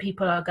because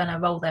people are going to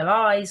roll their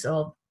eyes,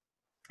 or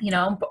you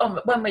know,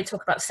 when we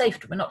talk about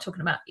safety, we're not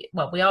talking about,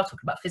 well, we are talking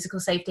about physical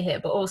safety here,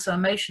 but also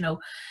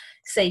emotional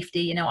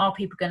safety. You know, are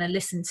people going to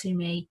listen to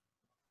me,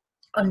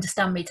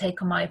 understand me,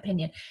 take on my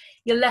opinion?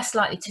 You're less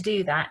likely to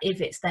do that if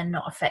it's then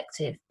not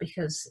effective,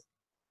 because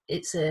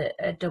it's a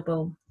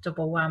double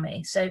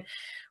whammy. So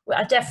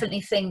I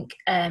definitely think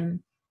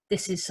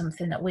this is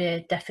something that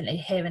we're definitely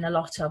hearing a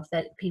lot of,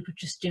 that people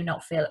just do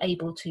not feel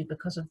able to,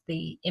 because of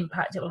the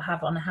impact it will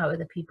have on how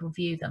other people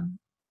view them.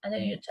 I don't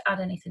need to add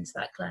anything to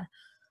that, Claire.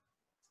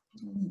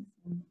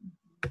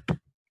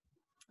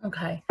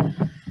 Okay.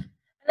 And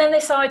then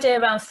this idea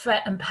around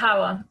threat and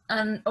power,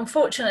 and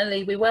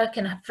unfortunately we work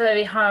in a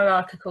very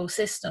hierarchical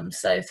system,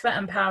 so threat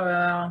and power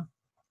are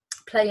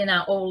playing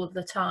out all of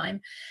the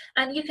time.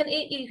 And you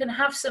can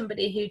have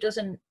somebody who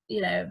doesn't,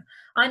 you know,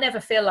 I never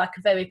feel like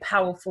a very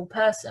powerful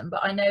person,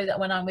 but I know that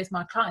when I'm with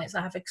my clients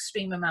I have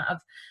extreme amount of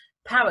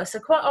power. So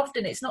quite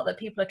often it's not that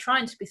people are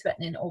trying to be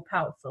threatening or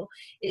powerful,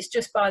 it's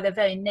just by the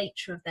very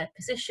nature of their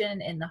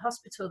position in the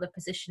hospital, the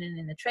positioning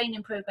in the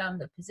training program,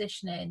 the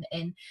positioning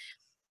in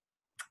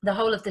the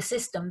whole of the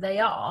system they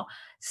are.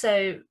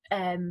 So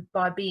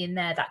by being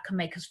there, that can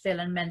make us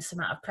feel an immense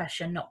amount of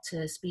pressure not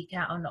to speak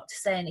out or not to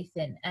say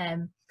anything.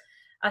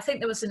 I think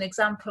there was an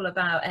example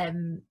about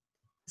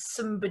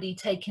somebody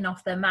taking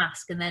off their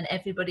mask and then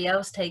everybody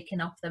else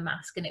taking off their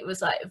mask, and it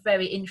was like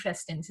very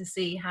interesting to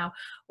see how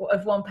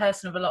if one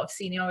person of a lot of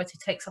seniority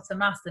takes off the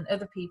mask, then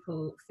other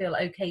people feel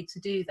okay to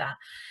do that.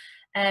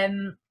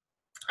 And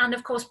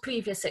of course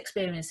previous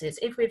experiences,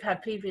 if we've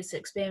had previous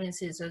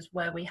experiences as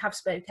where we have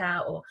spoke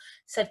out or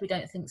said we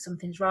don't think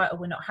something's right, or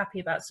we're not happy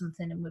about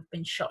something and we've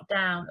been shot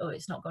down or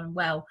it's not gone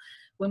well,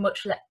 we're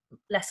much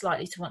less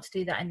likely to want to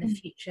do that in the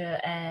future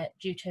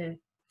due to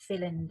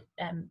feeling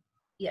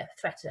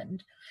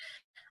threatened.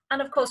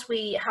 And of course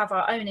we have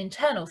our own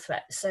internal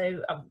threats,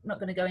 so I'm not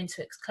going to go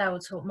into it because Claire will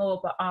talk more,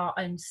 but our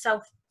own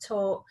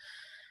self-talk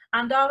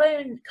and our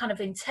own kind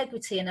of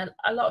integrity. And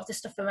a lot of the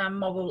stuff around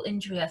moral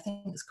injury I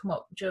think has come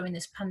up during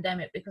this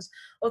pandemic, because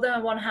although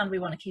on one hand we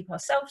want to keep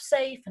ourselves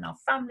safe and our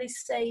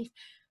families safe,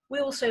 we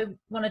also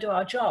want to do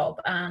our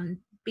job and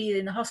be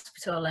in the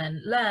hospital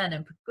and learn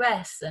and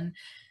progress and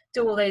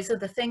do all those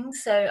other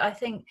things. So I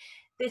think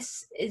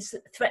this is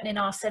threatening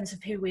our sense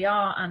of who we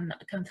are and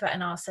can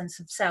threaten our sense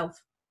of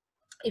self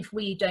if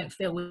we don't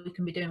feel we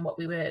can be doing what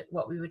we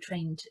were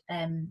trained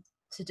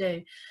to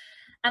do.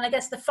 And I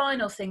guess the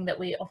final thing that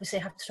we obviously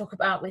have to talk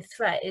about with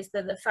threat is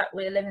the fact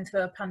we're living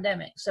through a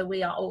pandemic, so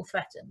we are all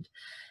threatened.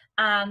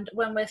 And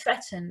when we're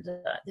threatened,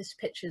 this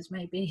picture's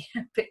maybe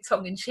a bit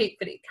tongue-in-cheek,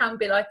 but it can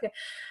be like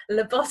a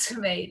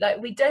lobotomy. Like,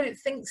 we don't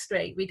think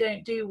straight, we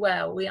don't do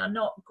well, we are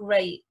not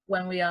great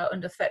when we are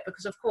under threat,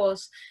 because of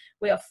course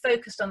we are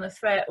focused on the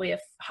threat, we are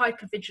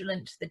hyper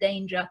vigilant to the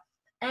danger.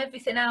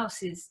 Everything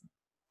else is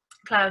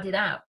clouded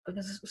out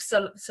because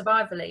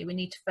survivally we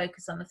need to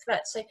focus on the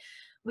threat. So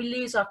we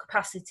lose our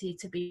capacity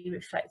to be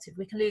reflective,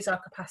 we can lose our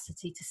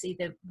capacity to see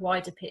the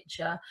wider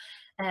picture,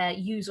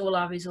 use all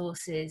our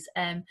resources,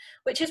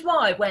 which is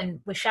why when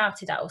we're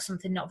shouted at or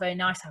something not very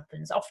nice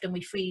happens, often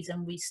we freeze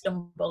and we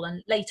stumble,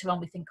 and later on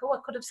we think, oh, I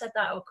could have said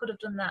that or I could have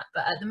done that.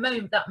 But at the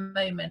moment,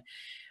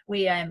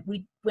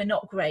 we're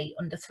not great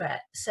under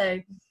threat. So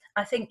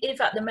I think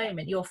if at the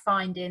moment you're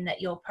finding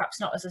that you're perhaps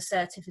not as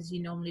assertive as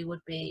you normally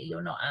would be,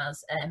 you're not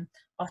as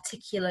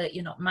articulate,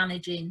 you're not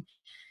managing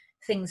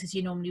things as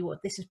you normally would,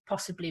 this is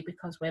possibly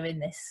because we're in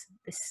this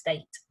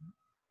state.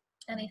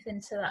 Anything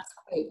to that?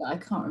 I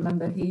can't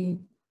remember who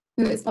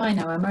it's by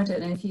now, Emma. I don't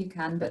know if you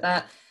can, but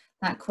that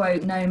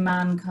quote, "No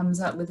man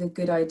comes up with a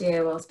good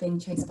idea whilst being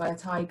chased by a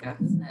tiger,"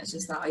 isn't it? It's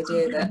just that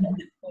idea that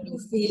when you're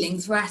feeling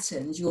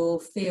threatened,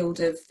 your field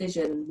of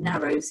vision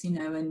narrows, you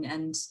know,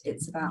 and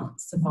it's about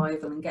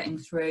survival and getting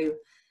through.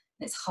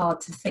 It's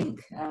hard to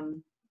think,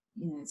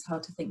 it's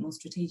hard to think more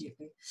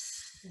strategically.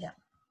 Yeah.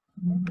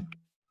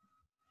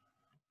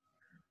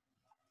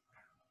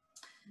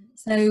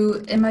 So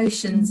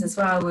emotions as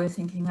well, we're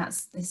thinking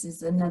this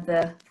is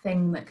another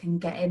thing that can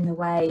get in the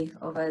way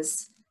of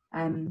us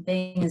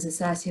being as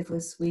assertive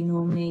as we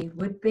normally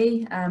would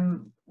be.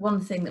 One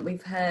thing that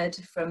we've heard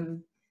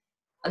from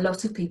a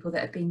lot of people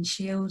that have been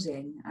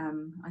shielding,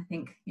 I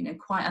think,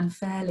 quite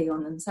unfairly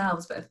on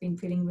themselves, but have been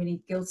feeling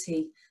really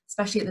guilty,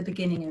 especially at the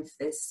beginning of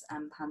this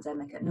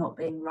pandemic, at not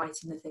being right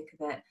in the thick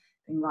of it,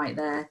 being right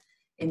there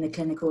in the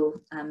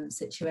clinical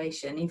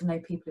situation, even though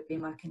people have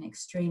been working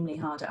extremely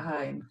hard at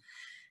home.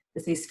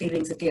 There's these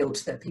feelings of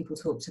guilt that people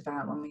talked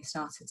about when we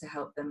started to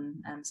help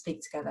them speak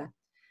together.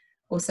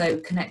 Also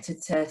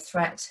connected to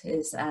threat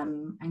is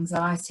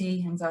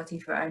anxiety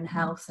for our own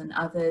health and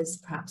others,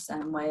 perhaps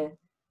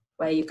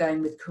where you're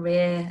going with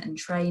career and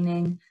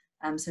training.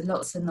 So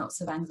lots and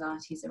lots of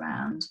anxieties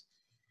around.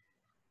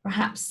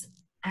 Perhaps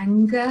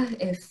anger,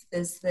 if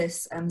there's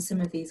this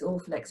some of these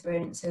awful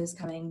experiences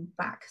coming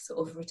back,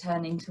 sort of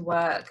returning to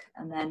work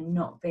and then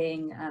not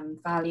being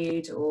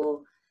valued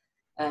or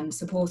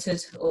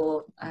supported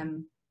or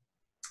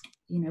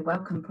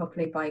welcomed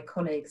properly by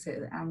colleagues.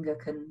 So anger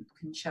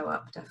can show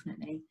up,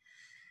 definitely.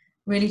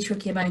 Really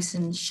tricky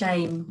emotion,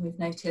 shame. We've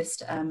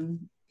noticed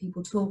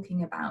people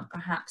talking about,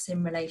 perhaps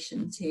in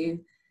relation to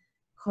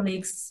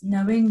colleagues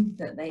knowing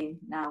that they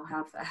now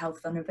have a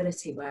health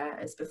vulnerability,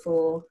 whereas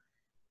before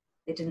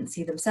they didn't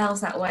see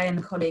themselves that way, and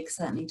the colleagues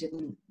certainly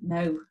didn't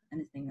know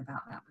anything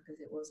about that because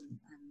it wasn't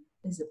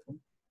visible.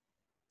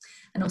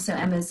 And also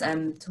Emma's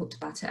talked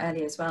about it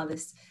earlier as well,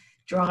 this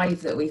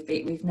drive that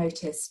we've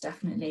noticed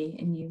definitely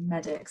in new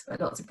medics,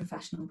 but lots of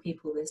professional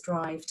people, this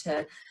drive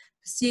to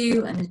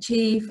pursue and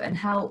achieve and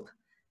help.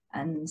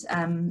 And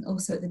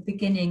also at the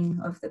beginning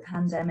of the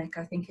pandemic,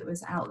 I think it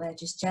was out there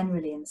just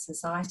generally in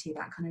society,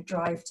 that kind of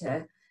drive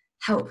to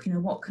help, you know,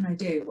 what can I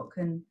do?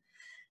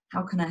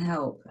 How can I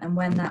help? And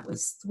when that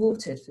was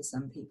thwarted for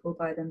some people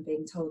by them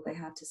being told they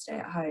had to stay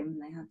at home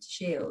and they had to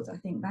shield, I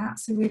think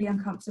that's a really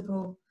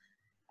uncomfortable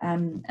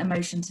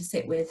emotion to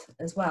sit with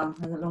as well,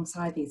 and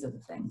alongside these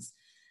other things.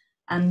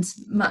 And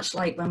much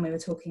like when we were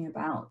talking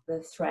about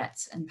the threat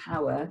and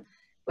power,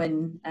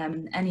 when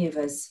any of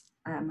us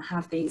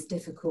have these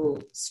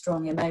difficult,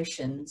 strong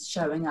emotions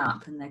showing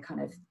up and they're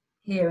kind of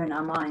here in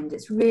our mind,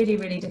 it's really,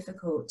 really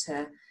difficult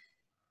to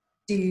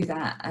do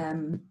that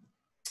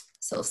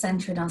sort of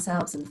centering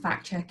ourselves and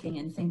fact checking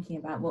and thinking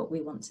about what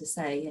we want to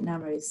say. It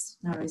narrows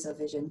our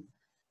vision.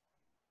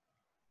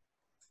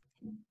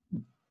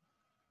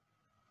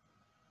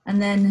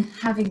 And then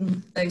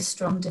having those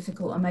strong,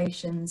 difficult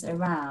emotions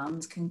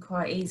around can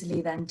quite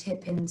easily then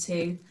tip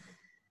into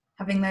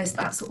having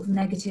that sort of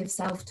negative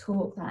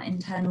self-talk, that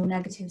internal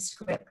negative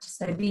script.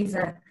 So these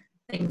are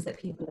things that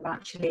people have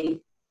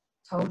actually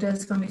told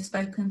us when we've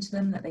spoken to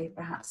them, that they've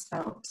perhaps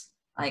felt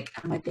like,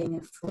 am I being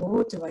a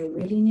fraud? Do I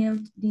really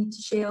need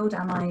to shield?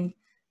 Am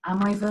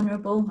I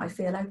vulnerable? I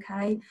feel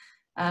okay.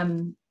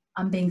 I'm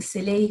being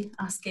silly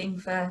asking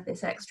for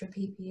this extra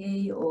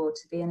PPE or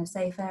to be in a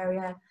safe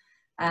area.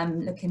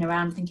 Looking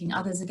around thinking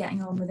others are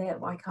getting on with it,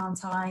 why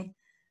can't I?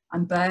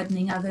 I'm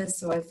burdening others.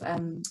 So I've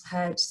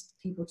heard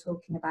people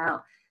talking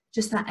about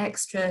just that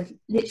extra,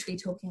 literally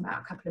talking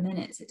about a couple of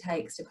minutes it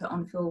takes to put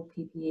on full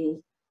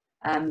PPE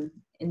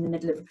in the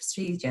middle of a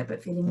procedure,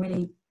 but feeling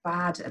really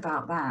bad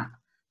about that,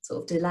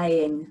 sort of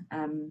delaying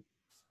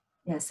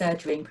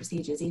surgery and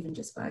procedures even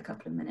just by a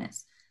couple of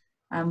minutes.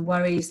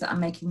 Worries that I'm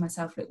making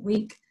myself look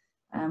weak,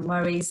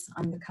 worries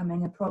I'm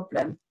becoming a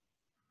problem.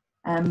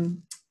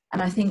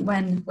 And I think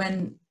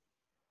when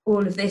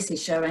all of this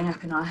is showing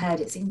up in our head,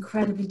 it's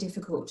incredibly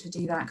difficult to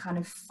do that kind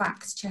of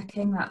fact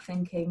checking, that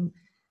thinking,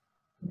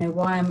 you know,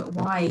 why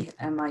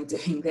am I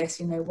doing this?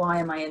 You know, why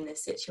am I in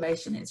this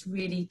situation? It's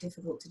really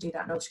difficult to do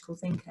that logical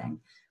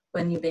thinking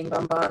when you're being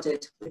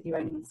bombarded with your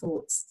own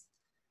thoughts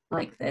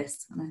like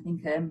this. And I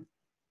think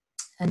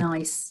a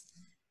nice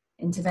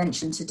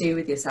intervention to do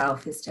with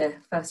yourself is to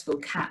first of all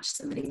catch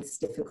some of these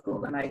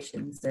difficult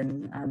emotions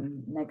and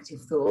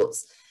negative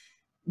thoughts,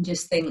 and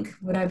just think,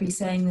 would I be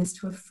saying this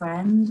to a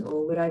friend,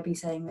 or would I be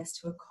saying this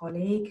to a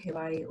colleague who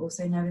I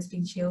also know has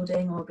been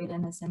shielding or been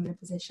in a similar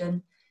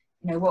position?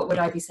 You know, what would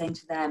I be saying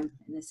to them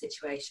in this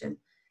situation?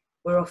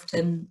 We're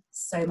often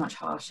so much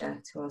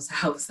harsher to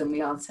ourselves than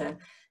we are to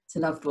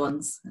loved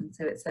ones, and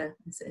so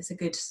it's a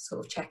good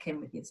sort of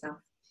check-in with yourself.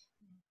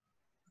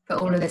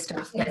 But all of this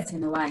stuff gets in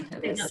the way. I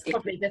think that's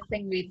probably the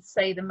thing we'd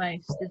say the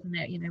most, isn't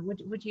it? You know,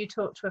 would you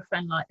talk to a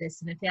friend like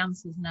this? And if the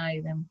answer is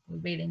no, then we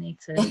really need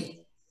to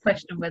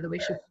question whether we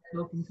should be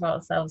talking to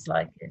ourselves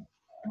like it.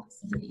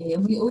 Absolutely,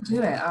 and we all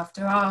do it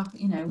after our,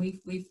 you know,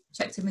 we've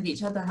checked in with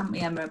each other, haven't we,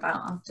 Emma,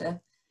 about after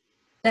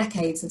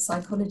decades of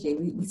psychology,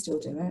 we still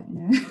do it, you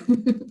know.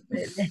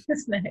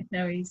 There's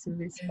no easy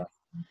response.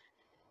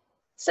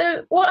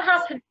 So what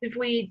happens if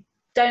we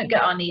don't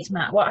get our needs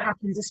met? What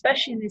happens,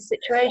 especially in this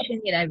situation,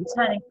 you know,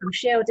 returning from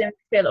shielding,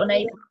 we feel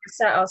unable to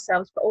set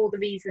ourselves for all the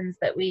reasons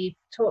that we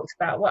talked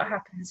about? What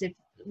happens if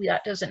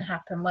that doesn't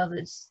happen? Well,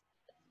 there's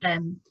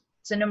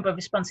a number of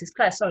responses.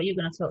 Claire, sorry, you're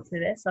going to talk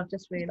through this. I've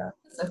just realised.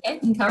 Okay, you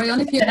can carry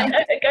on if you like.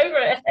 Go for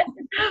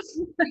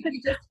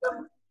it.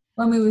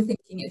 When we were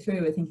thinking it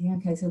through, we're thinking,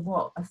 okay, so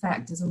what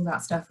effect does all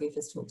that stuff we've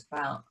just talked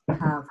about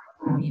have,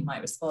 how you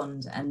might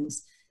respond? And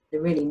the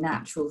really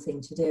natural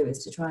thing to do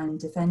is to try and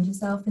defend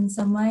yourself in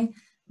some way.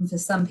 And for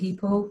some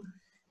people,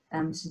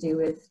 to do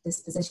with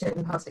disposition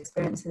and past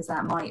experiences,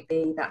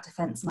 that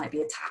defence might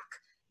be attack.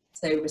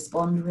 So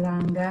respond with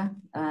anger,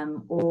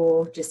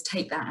 or just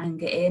take that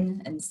anger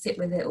in and sit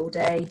with it all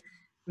day,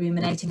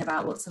 ruminating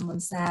about what someone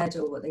said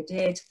or what they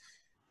did.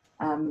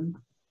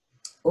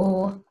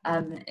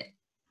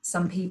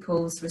 Some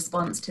people's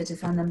response to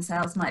defend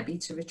themselves might be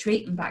to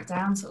retreat and back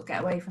down, sort of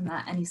get away from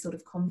any sort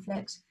of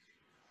conflict.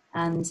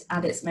 And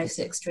at its most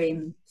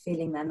extreme,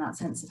 feeling then that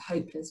sense of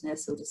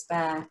hopelessness or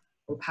despair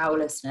or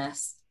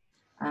powerlessness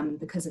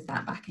because of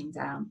that backing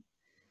down.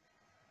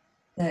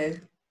 So,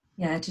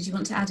 yeah, did you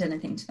want to add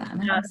anything to that,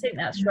 Emma? No, I think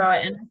that's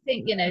right. And I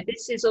think, you know,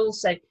 this is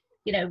also,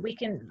 you know, we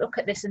can look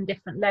at this in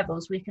different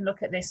levels. We can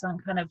look at this on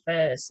kind of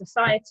a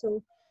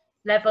societal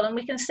level, and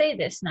we can see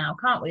this now,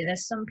 can't we?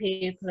 There's some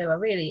people who are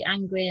really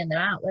angry and they're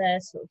out there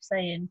sort of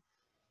saying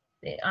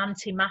the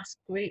anti-mask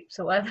groups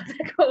or whatever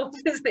they're called,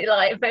 is it,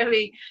 like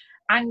very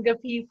anger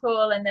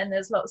people, and then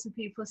there's lots of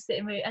people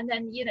sitting with, and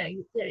then, you know,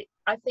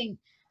 I think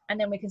And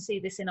then we can see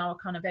this in our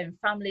kind of own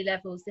family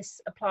levels. This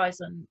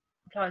applies on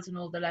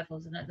all the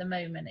levels, and at the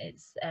moment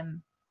it's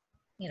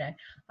you know,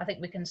 I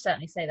think we can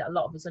certainly say that a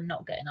lot of us are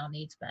not getting our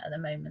needs met at the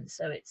moment,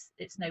 so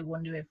it's no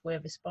wonder if we're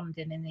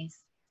responding in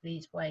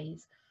these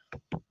ways.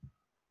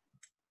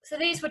 So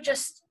these were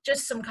just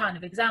some kind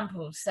of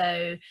examples.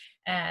 So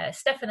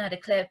Stefan had a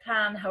clear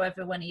plan.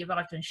 However, when he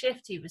arrived on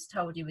shift, he was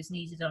told he was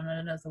needed on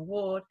another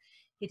ward.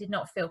 He did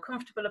not feel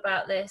comfortable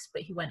about this,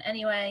 but he went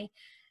anyway.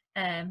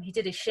 He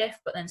did his shift,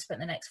 but then spent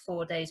the next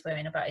 4 days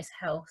worrying about his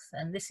health.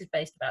 And this is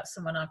based about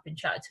someone I've been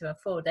chatting to, and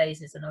 4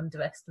 days is an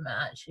underestimate.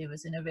 Actually,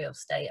 was in a real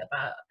state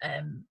about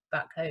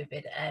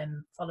COVID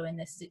following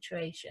this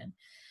situation.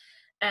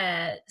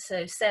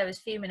 So Sarah's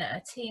fuming at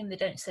her team. They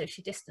don't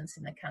socially distance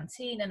in the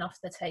canteen enough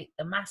to take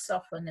the masks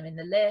off when they're in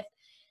the lift.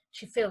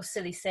 She feels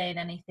silly saying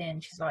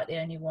anything. She's like the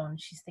only one.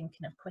 She's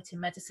thinking of quitting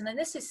medicine. And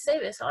this is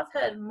serious. I've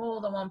heard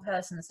more than one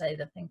person say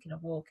they're thinking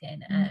of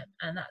walking,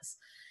 and that's,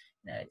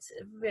 you know, it's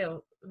a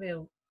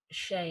real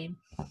shame.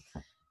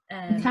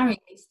 And carrying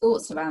these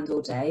thoughts around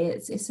all day,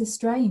 it's a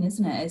strain,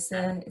 isn't it?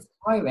 It's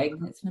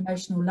tiring. It's an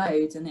emotional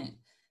load, and it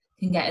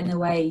can get in the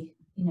way,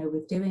 you know,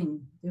 with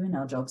doing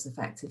our jobs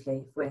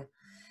effectively if we're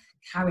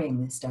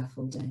carrying this stuff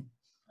all day.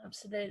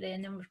 Absolutely.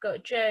 And then we've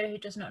got Joe, who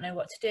does not know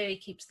what to do. He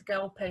keeps the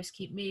goalposts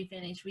keep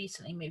moving. He's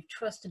recently moved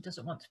trust and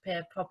doesn't want to be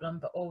a problem,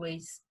 but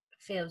always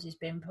feels he's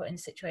been put in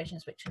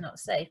situations which are not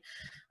safe.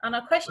 And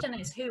our question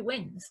is, who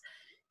wins?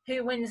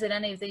 Who wins in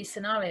any of these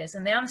scenarios?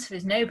 And the answer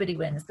is nobody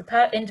wins.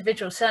 The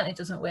individual certainly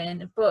doesn't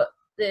win, but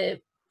the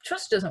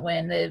trust doesn't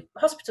win, the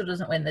hospital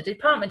doesn't win, the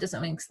department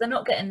doesn't win, because they're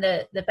not getting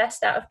the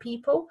best out of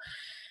people.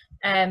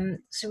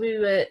 So we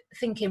were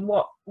thinking,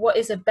 what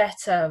is a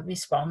better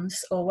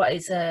response, or what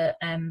is a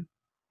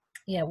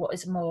what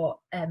is a more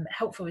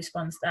helpful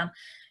response than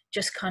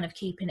just kind of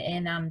keeping it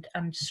in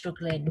and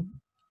struggling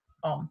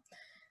on.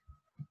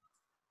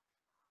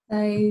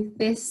 So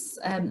this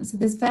so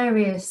there's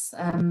various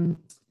kind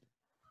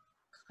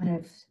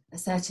of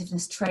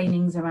assertiveness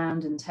trainings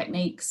around and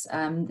techniques.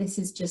 This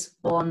is just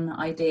one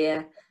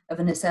idea of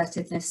an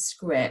assertiveness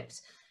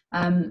script.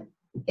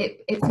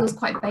 It feels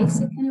quite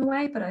basic in a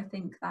way, but I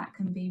think that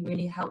can be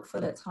really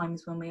helpful at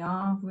times when we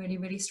are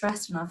really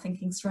stressed and our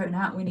thinking's thrown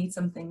out. We need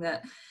something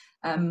that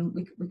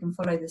we can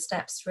follow the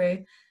steps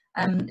through.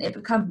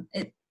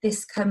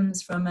 This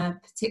comes from a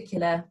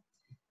particular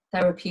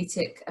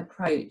therapeutic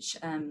approach,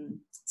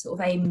 sort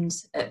of aimed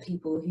at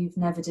people who've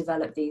never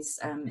developed these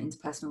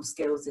interpersonal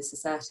skills, this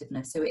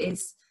assertiveness. So it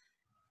is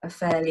a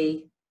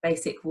fairly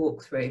basic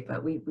walkthrough,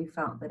 but we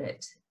felt that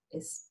it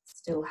is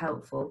still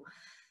helpful.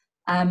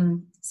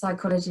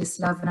 Psychologists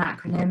love an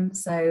acronym,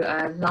 so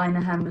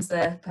Linehan was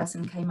the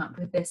person who came up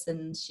with this,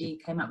 and she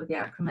came up with the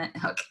acronym, I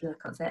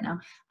can't say it now,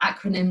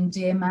 acronym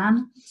Dear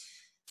Man.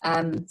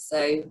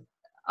 So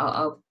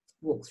I'll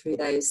walk through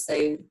those.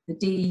 So the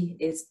D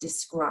is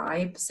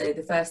describe. So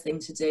the first thing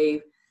to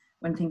do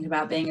when thinking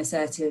about being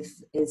assertive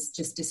is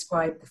just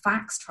describe the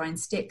facts, try and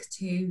stick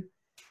to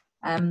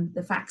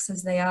the facts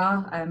as they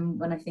are.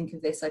 When I think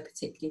of this, I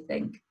particularly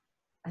think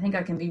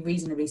I can be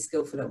reasonably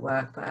skillful at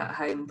work, but at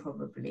home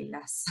probably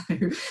less so.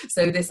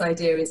 So this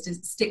idea is to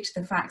stick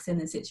to the facts in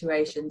the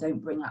situation.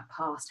 Don't bring up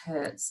past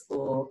hurts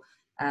or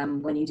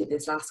when you did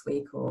this last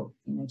week, or,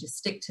 you know, just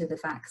stick to the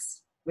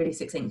facts really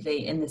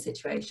succinctly in the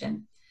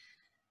situation.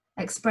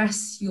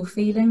 Express your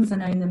feelings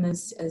and own them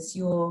as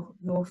your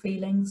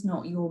feelings,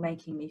 not you're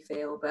making me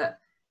feel, but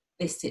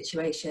this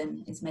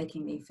situation is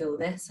making me feel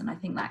this. And I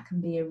think that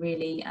can be a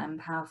really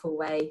powerful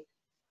way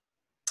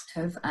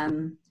of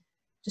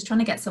just trying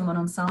to get someone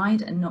on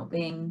side and not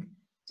being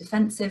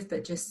defensive,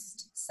 but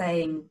just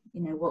saying,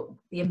 you know, what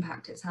the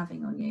impact it's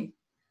having on you.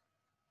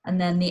 And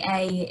then the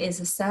A is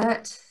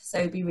assert,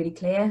 so be really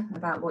clear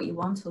about what you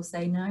want, or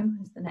say no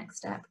is the next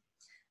step.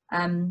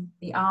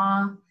 The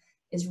R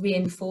is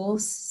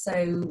reinforce,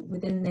 so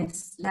within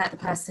this, let the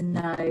person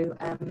know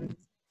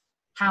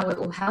how it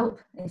will help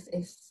if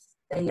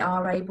they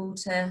are able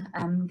to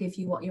give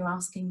you what you're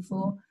asking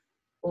for,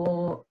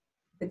 or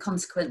the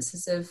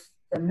consequences of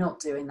them not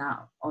doing that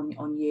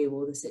on you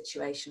or the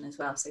situation as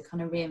well. So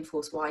kind of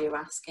reinforce why you're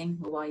asking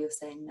or why you're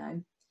saying no.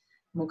 And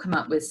we'll come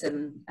up with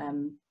some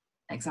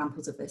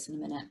examples of this in a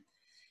minute.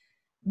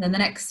 And then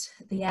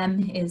the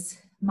M is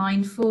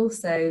mindful,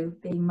 so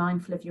being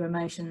mindful of your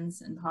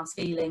emotions and past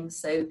feelings.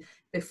 So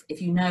if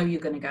you know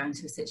you're going to go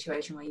into a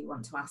situation where you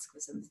want to ask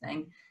for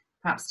something,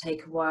 perhaps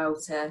take a while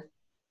to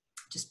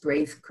just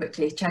breathe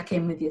quickly, check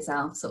in with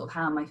yourself, sort of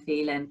how am I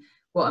feeling,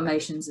 what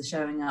emotions are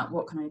showing up,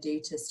 what can I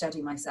do to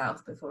steady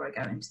myself before I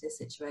go into this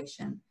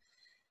situation.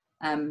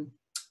 And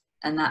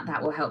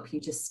that will help you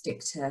just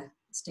stick to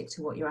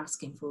what you're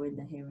asking for in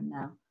the here and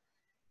now.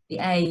 The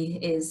A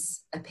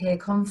is appear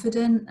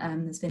confident.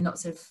 There's been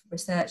lots of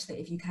research that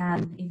if you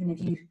can, even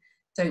if you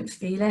don't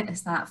feel it,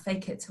 it's that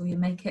fake it till you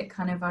make it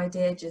kind of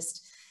idea.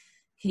 Just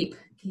keep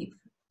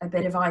a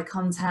bit of eye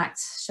contact,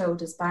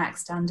 shoulders back,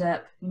 stand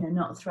up, you know,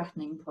 not a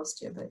threatening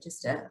posture, but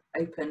just a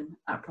open,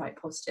 upright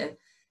posture.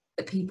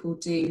 That people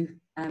do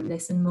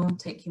listen more,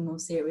 take you more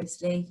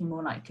seriously, you're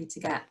more likely to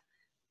get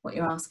what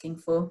you're asking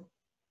for.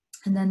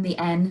 And then the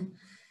N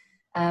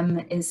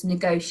is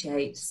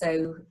negotiate.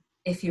 So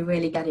if you're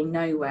really getting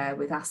nowhere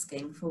with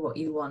asking for what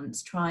you want,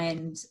 try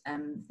and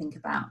think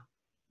about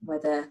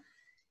whether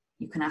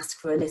you can ask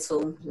for a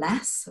little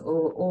less,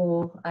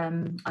 or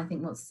I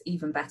think what's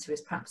even better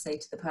is perhaps say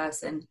to the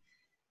person,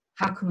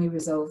 how can we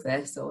resolve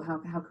this, or how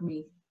can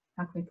we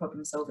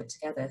problem solve it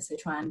together? So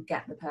try and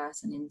get the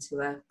person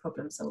into a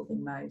problem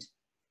solving mode.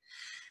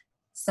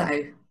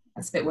 So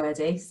that's a bit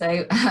wordy.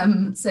 So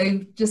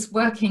so just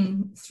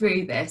working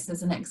through this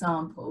as an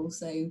example.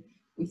 So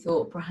we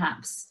thought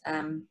perhaps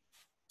an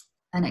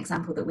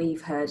example that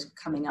we've heard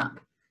coming up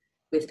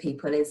with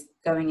people is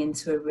going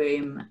into a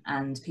room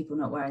and people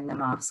not wearing their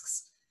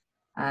masks.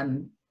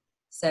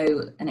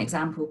 So an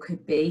example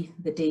could be,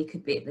 the D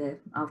could be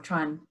I'll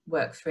try and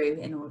work through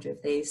in order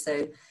of these. So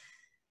it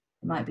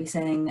might be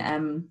saying,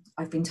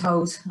 I've been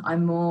told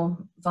I'm more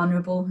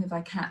vulnerable if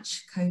I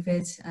catch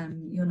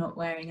COVID, you're not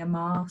wearing a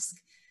mask.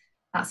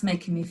 That's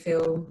making me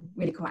feel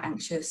really quite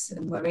anxious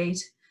and worried.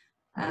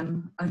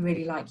 I'd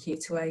really like you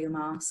to wear your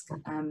mask.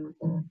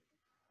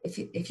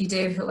 If you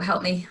do, it will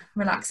help me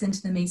relax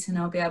into the meeting.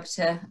 I'll be able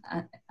to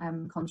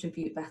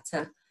contribute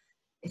better.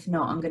 If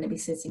not, I'm going to be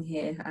sitting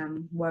here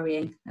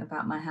worrying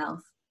about my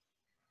health.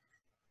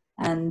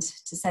 And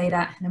to say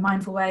that in a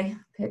mindful way,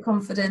 bit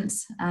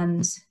confidence,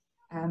 and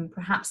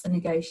perhaps the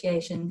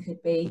negotiation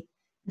could be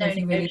no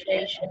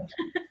negotiation.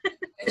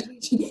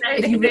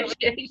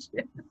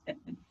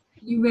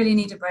 You really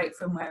need a break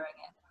from wearing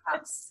it.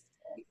 Perhaps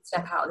you can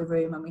step out of the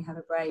room and we have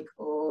a break,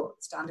 or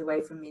stand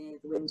away from me near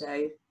the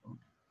window, or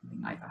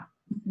something like that.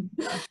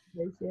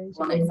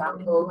 One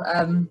example.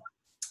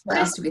 What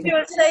else do we think? You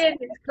were saying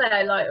this,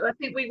 Claire, like I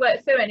think we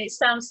worked through it and it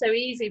sounds so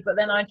easy, but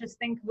then I just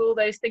think of all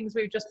those things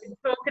we've just been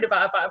talking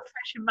about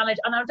oppression management,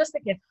 and I'm just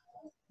thinking,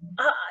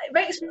 it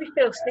makes me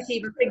feel sick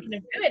even thinking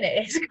of doing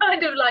it. It's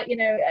kind of like, you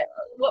know,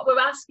 what we're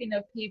asking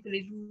of people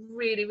is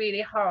really,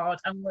 really hard,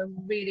 and we're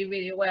really,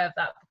 really aware of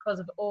that because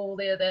of all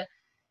the other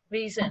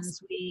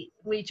reasons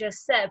we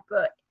just said.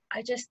 But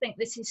I just think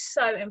this is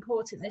so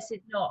important. This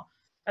is not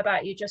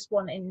about you just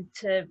wanting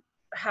to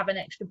have an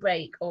extra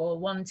break or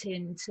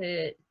wanting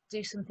to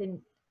do something.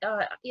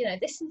 You know,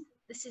 this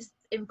is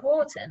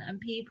important, and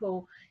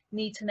people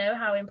need to know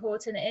how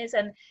important it is.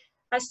 And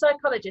as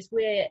psychologists,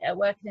 we're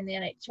working in the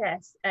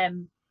NHS,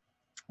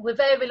 we're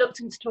very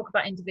reluctant to talk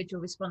about individual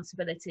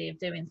responsibility of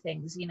doing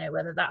things, you know,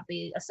 whether that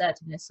be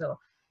assertiveness or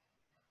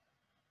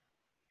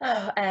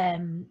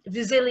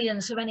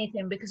resilience or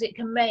anything, because it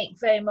can make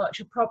very much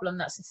a problem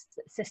that's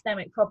a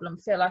systemic problem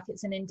feel like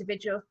it's an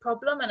individual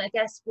problem. And I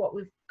guess what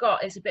we've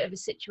got is a bit of a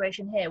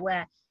situation here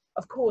where,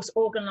 of course,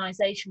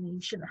 organisationally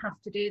you shouldn't have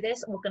to do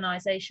this.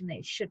 Organisationally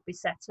it should be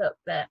set up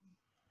that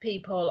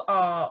people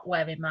are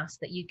wearing masks,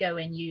 that you go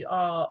in, you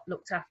are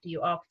looked after,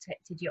 you are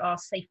protected, you are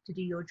safe to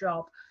do your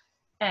job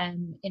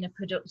in a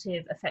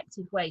productive,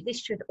 effective way.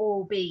 This should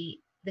all be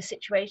the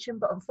situation,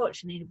 but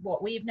unfortunately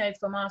what we've known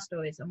from our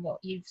stories and what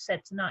you've said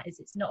tonight is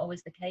it's not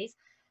always the case.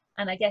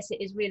 And I guess it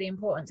is really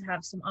important to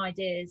have some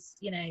ideas,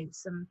 you know,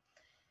 some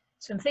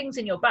things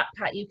in your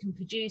backpack you can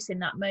produce in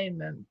that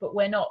moment. But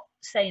we're not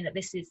saying that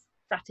this is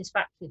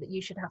satisfactory, that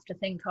you should have to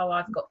think, oh,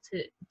 I've got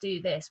to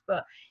do this.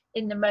 But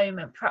in the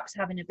moment, perhaps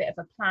having a bit of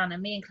a plan.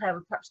 And me and Claire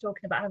were perhaps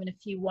talking about having a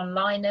few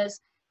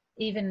one-liners,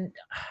 even,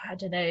 I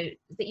don't know,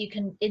 that you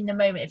can, in the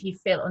moment, if you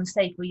feel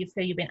unsafe or you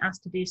feel you've been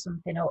asked to do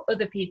something, or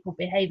other people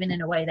behaving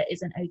in a way that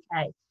isn't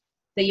okay,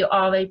 that you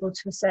are able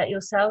to assert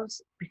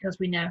yourselves, because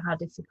we know how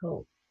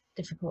difficult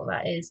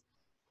that is.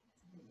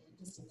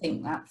 Just to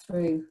think that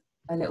through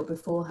a little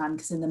beforehand,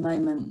 because in the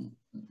moment,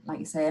 like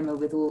you say, Emma,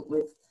 with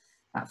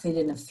that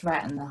feeling of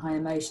threat and the high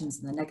emotions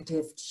and the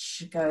negative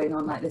going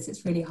on like this,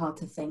 it's really hard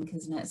to think,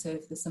 isn't it? So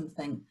if there's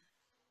something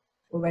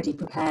already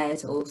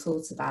prepared or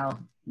thought about,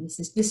 this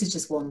is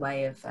just one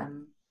way of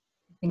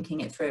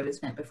thinking it through,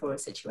 isn't it, before a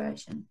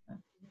situation.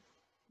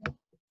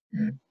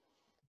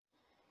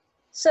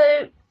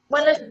 So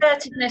when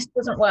assertiveness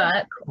doesn't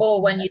work,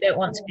 or when you don't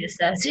want to be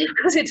assertive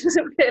because it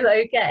doesn't feel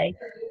okay,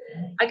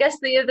 I guess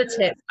the other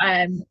tip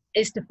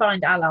is to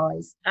find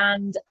allies.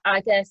 And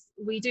I guess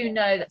we do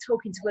know that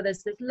talking to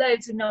others, there's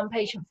loads of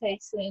non-patient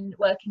facing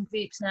working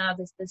groups now.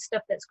 There's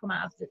stuff that's come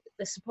out of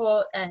the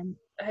support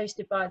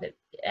hosted by the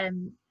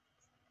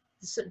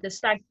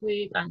STAG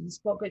group and the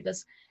support group.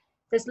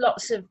 There's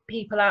lots of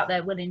people out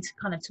there willing to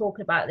kind of talk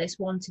about this,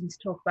 wanting to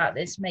talk about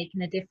this,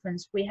 making a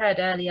difference. We heard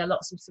earlier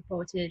lots of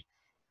supported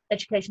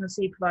educational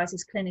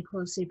supervisors,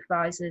 clinical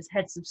supervisors,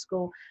 heads of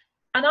school.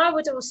 And I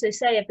would also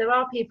say, if there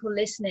are people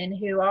listening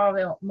who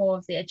are more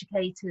of the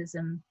educators,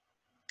 and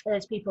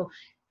there's people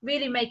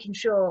really making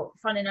sure,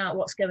 finding out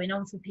what's going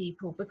on for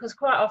people, because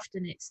quite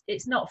often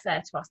it's not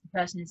fair to ask the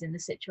person who's in the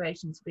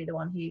situation to be the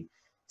one who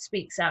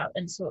speaks out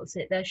and sorts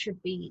it. There should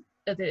be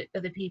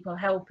other people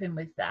helping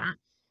with that.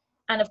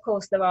 And of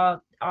course there are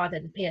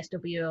either the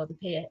PSW or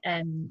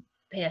the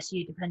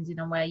PSU, depending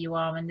on where you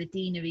are, and the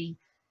deanery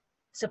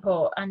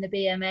support and the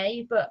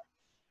BMA. But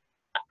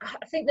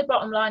I think the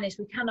bottom line is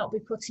we cannot be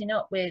putting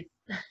up with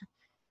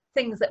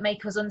things that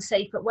make us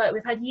unsafe at work.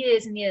 We've had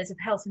years and years of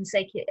health and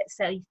safety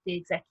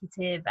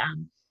executive,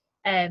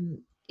 and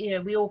you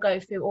know, we all go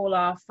through all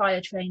our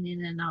fire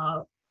training and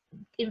our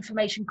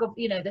information,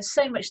 you know, there's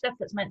so much stuff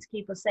that's meant to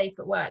keep us safe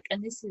at work,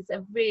 and this is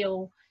a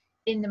real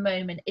in the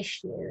moment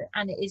issue,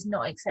 and it is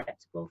not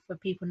acceptable for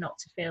people not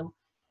to feel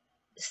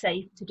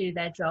safe to do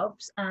their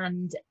jobs.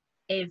 And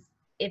if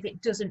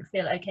it doesn't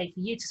feel okay for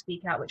you to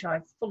speak out, which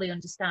I fully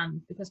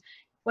understand, because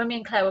when me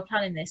and Claire were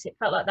planning this, it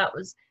felt like that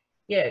was,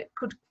 you know,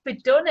 could be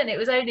done, and it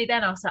was only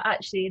then I was like,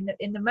 actually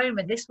in the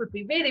moment this would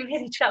be really,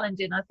 really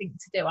challenging, I think,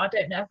 to do. I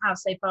don't know how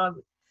safe I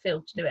would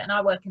feel to do it, and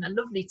I work in a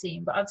lovely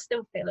team, but I'd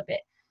still feel a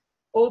bit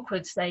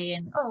awkward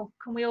saying, oh,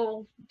 can we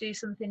all do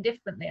something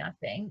differently, I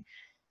think.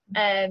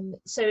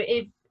 So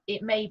if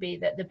it may be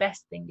that the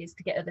best thing is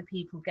to get other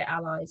people, get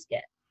allies,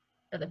 get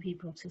other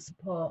people to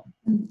support.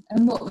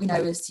 And what we know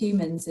as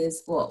humans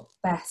is what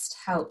best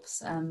helps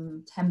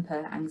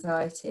temper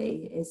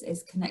anxiety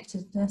is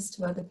connectedness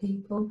to other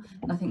people.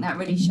 And I think that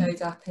really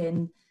showed up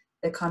in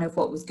the kind of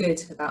what was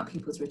good about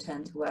people's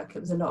return to work.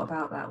 It was a lot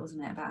about that,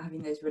 wasn't it? About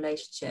having those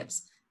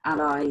relationships,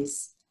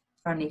 allies,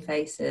 friendly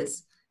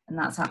faces. And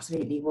that's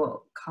absolutely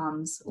what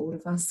calms all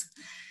of us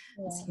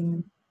as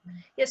humans.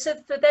 Yeah, so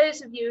for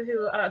those of you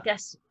who I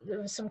guess there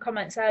were some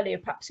comments earlier,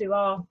 perhaps who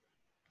are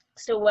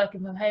still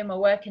working from home or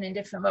working in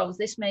different roles,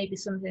 this may be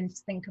something to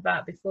think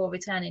about before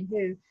returning.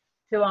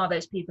 Who are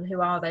those people,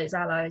 who are those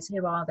allies,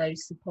 who are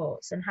those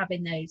supports, and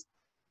having those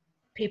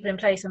people in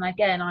place. And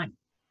again, I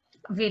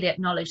really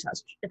acknowledge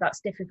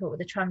that's difficult with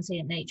the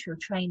transient nature of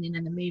training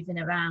and the moving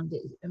around.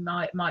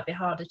 It might be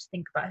harder to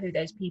think about who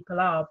those people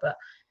are, but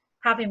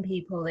having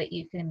people that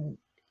you can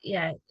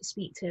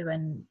speak to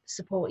and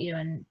support you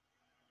and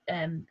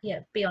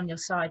be on your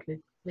side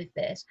with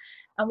this.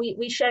 And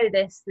we show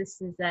this is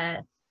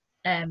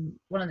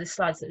one of the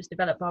slides that was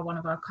developed by one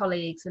of our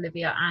colleagues,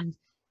 Olivia, and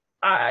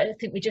I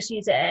think we just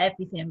use it at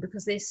everything,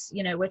 because this,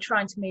 you know, we're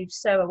trying to move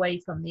so away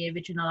from the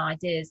original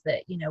ideas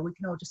that, you know, we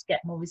can all just get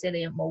more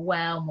resilient, more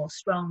well, more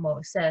strong, more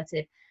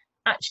assertive.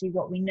 Actually,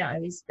 what we know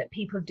is that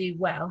people do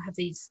well, have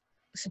these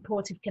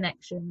supportive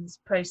connections,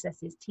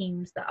 processes,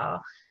 teams that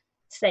are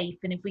safe,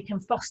 and if we can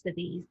foster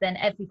these, then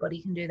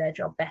everybody can do their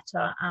job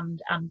better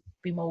and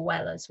be more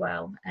well as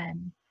well.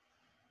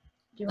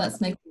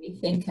 That's making me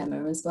think,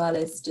 Emma, as well,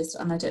 is just,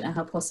 and I don't know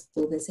how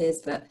possible this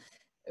is, but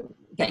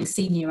getting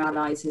senior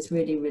allies is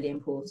really, really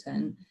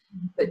important.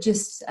 But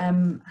just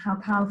how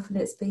powerful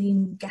it's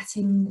been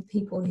getting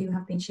people who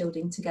have been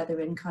shielding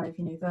together in kind of,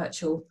 you know,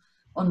 virtual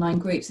online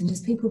groups, and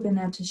just people being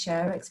able to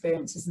share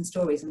experiences and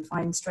stories and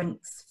find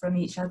strength from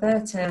each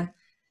other to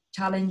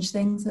challenge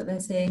things that they're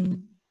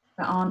seeing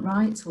that aren't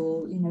right,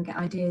 or, you know, get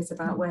ideas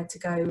about where to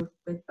go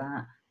with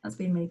that. That's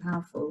been really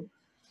powerful.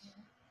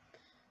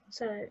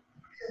 So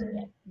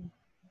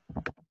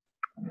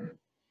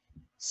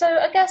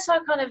I guess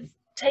our kind of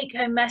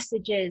take-home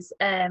messages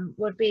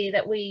would be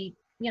that we,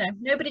 you know,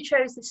 nobody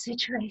chose this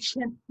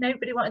situation,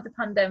 nobody wanted the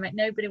pandemic,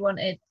 nobody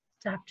wanted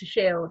to have to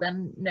shield,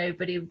 and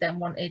nobody then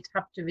wanted to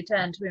have to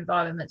return to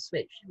environments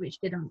which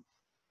didn't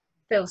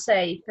feel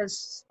safe.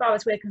 As far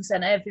as we're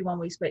concerned, everyone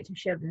we spoke to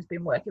shielding has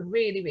been working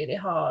really, really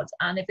hard,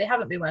 and if they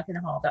haven't been working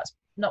hard, that's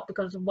not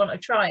because of want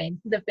of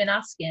trying, they've been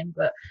asking,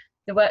 but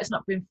the work's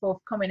not been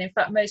forthcoming. In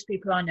fact, most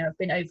people I know have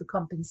been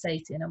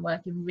overcompensating and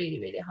working really,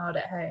 really hard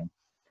at home.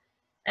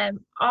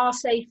 Our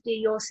safety,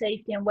 your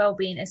safety and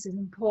well-being is as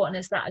important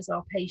as that as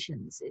our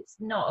patients. It's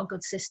not a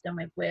good system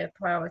if we're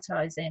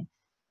prioritising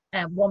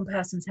one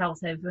person's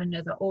health over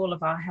another. All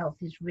of our health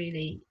is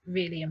really,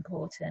 really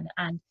important,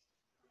 and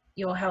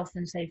your health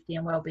and safety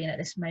and well-being at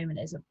this moment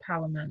is of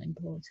paramount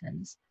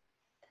importance.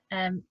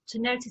 To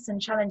notice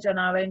and challenge on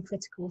our own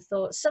critical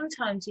thoughts.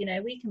 Sometimes, you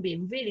know, we can be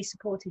in really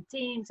supportive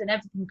teams and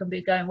everything can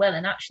be going well,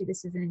 and actually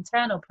this is an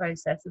internal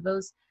process of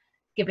us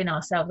giving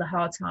ourselves a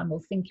hard time or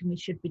thinking we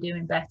should be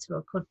doing better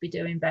or could be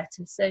doing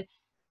better. So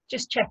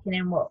just checking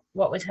in what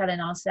we're telling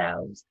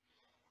ourselves.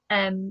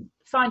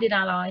 Finding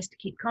allies to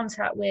keep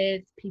contact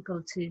with,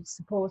 people to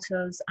support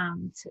us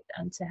and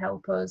to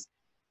help us.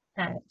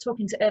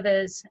 Talking to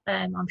others.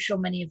 I'm sure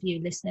many of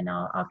you listening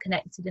are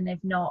connected, and if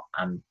not,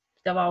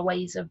 there are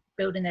ways of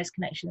building those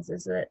connections.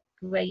 There's a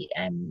great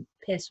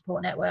peer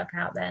support network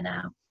out there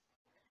now.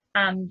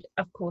 And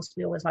of course,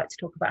 we always like to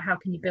talk about how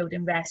can you build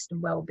in rest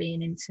and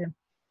well-being into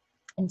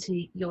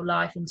your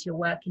life, into your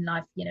working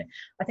life. You know,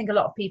 I think a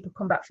lot of people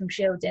come back from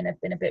shielding have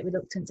been a bit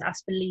reluctant to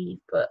ask for leave,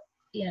 but,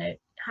 you know,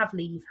 have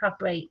leave, have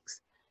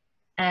breaks.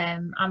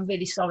 I'm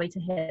really sorry to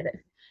hear that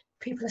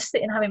people are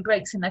sitting having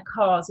breaks in their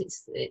cars.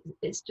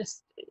 It's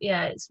just,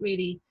 yeah, it's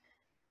really,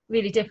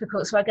 really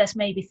difficult. So I guess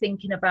maybe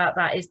thinking about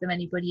that, is there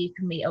anybody you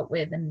can meet up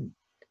with and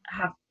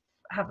have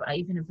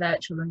even a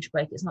virtual lunch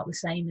break? It's not the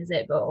same, is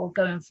it? But, or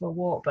going for a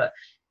walk, but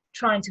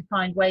trying to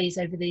find ways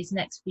over these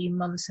next few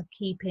months of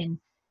keeping,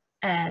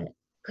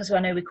 because I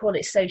know we call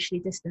it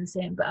socially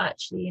distancing, but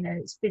actually, you know,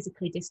 it's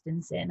physically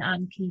distancing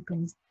and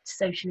keeping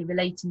socially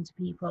relating to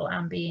people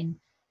and being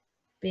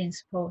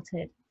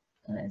supported.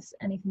 Is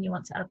anything you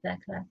want to add there,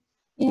 Claire?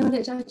 Yeah, well,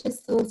 I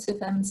just thought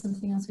of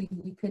something else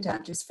we could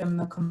add, just from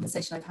a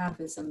conversation I've had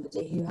with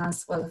somebody who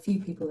has, well, a few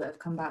people that have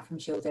come back from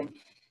shielding.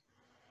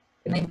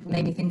 It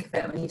made me think of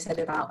it when you said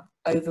about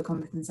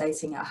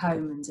overcompensating at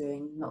home and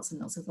doing lots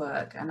and lots of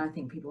work, and I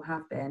think people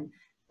have been,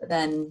 but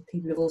then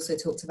people have also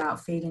talked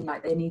about feeling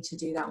like they need to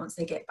do that once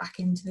they get back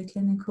into the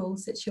clinical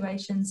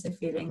situation, so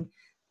feeling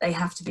they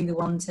have to be the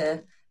one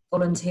to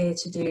volunteer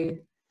to do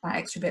that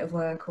extra bit of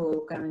work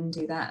or go and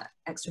do that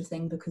extra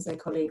thing because their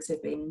colleagues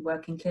have been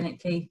working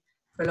clinically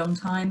for a long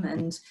time.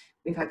 And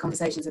we've had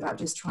conversations about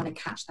just trying to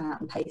catch that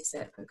and pace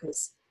it,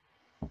 because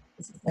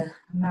this is a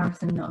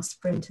marathon, not a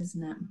sprint,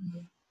 isn't it?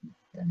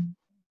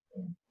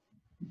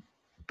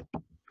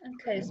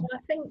 Okay, so I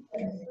think,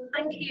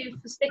 thank you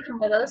for sticking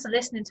with us and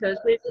listening to us.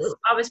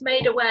 I was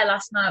made aware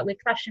last night we're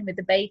clashing with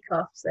the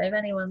bake-off, so if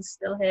anyone's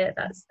still here,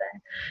 that's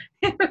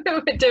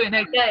we're doing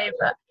okay.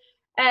 But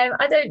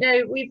I don't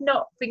know, we've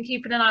not been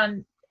keeping an eye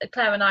on,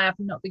 Claire and I have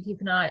not been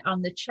keeping an eye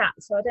on the chat,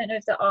 so I don't know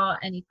if there are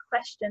any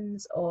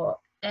questions or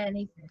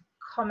any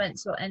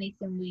comments or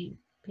anything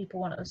people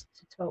want us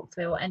to talk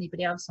through, or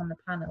anybody else on the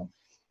panel.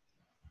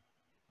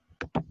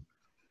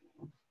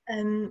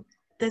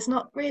 There's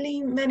not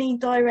really many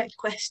direct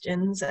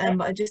questions,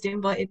 but I just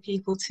invited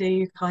people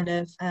to kind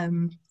of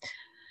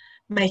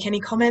make any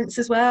comments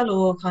as well,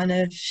 or kind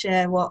of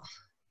share what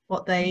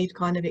they'd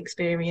kind of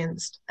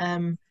experienced.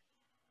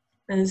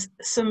 There's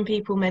some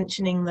people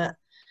mentioning that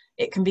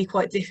it can be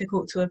quite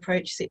difficult to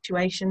approach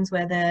situations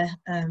where their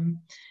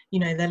you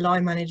know, their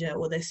line manager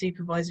or their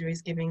supervisor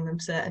is giving them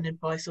certain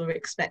advice or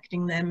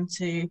expecting them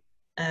to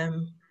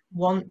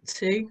want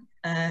to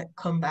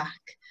come back.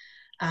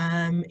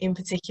 In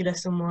particular,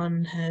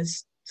 someone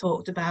has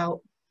talked about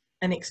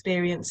an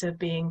experience of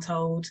being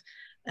told,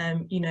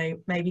 you know,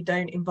 maybe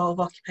don't involve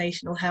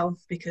occupational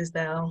health because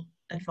they'll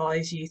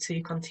advise you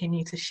to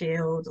continue to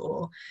shield,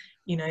 or,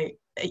 you know,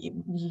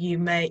 you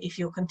may, if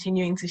you're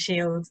continuing to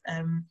shield,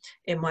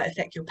 it might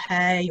affect your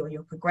pay or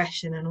your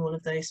progression and all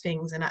of those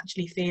things, and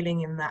actually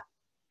feeling in that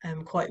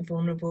quite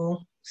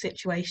vulnerable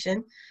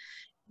situation.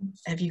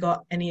 Have you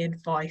got any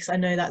advice? I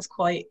know that's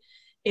quite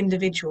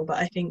individual, but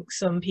I think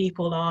some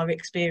people are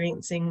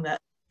experiencing that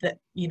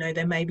you know,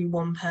 there may be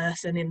one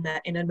person in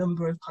a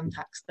number of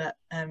contacts that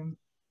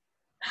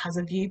has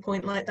a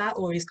viewpoint like that,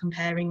 or is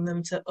comparing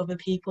them to other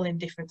people in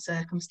different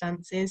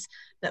circumstances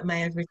that may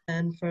have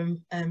returned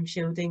from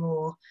shielding,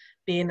 or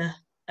be in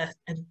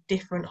a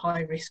different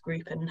high risk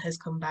group and has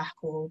come back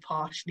or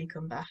partially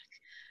come back.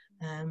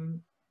 I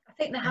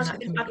think there has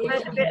been, I've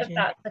heard a bit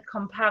about the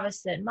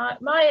comparison.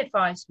 My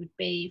advice would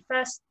be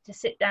first to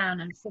sit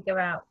down and figure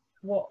out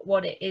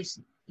what it is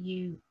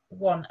you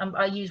want.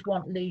 I use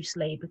want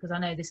loosely because I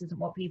know this isn't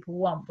what people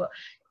want, but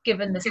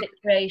given the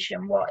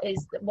situation,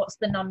 what's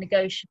the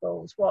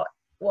non-negotiables,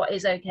 what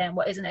is okay and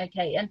what isn't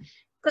okay. And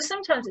because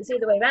sometimes it's the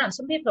other way around,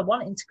 some people are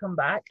wanting to come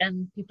back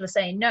and people are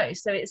saying no,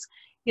 so it's,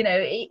 you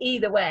know,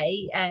 either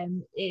way,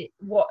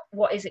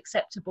 what is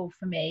acceptable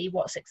for me,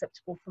 what's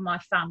acceptable for my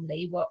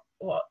family, what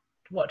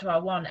do I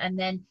want, and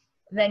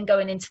then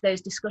going into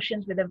those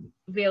discussions with a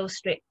real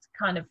strict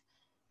kind of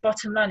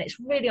bottom line. It's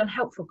really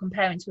unhelpful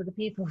comparing to other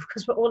people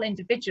because we're all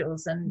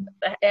individuals and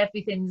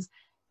everything's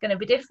going to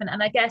be different.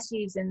 And I guess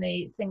using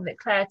the thing that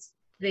Claire,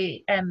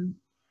 the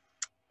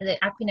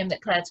acronym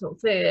that Claire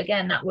talked through,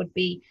 again, that would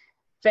be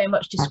very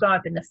much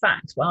describing the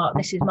facts. Well,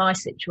 this is my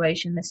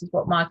situation, this is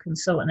what my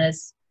consultant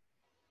has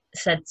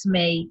said to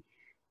me.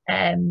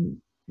 You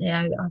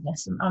know, I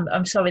guess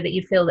I'm sorry that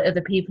you feel that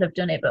other people have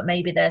done it, but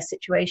maybe their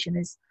situation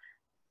is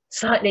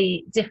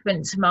slightly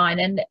different to mine.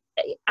 And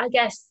I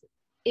guess,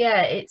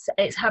 yeah,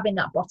 it's having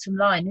that bottom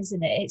line,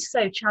 isn't it? It's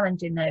so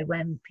challenging though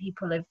when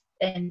people are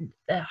in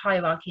the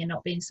hierarchy and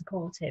not being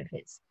supportive.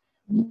 It's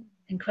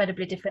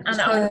incredibly different. And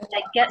I would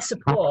say get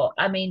support.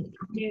 I mean,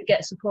 do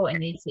get support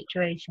in these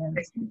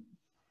situations.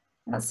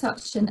 That's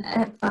such an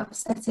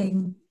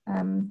upsetting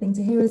thing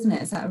to hear, isn't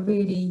it? Is that a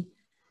really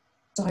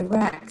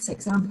direct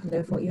example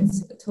of what you're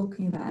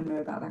talking about,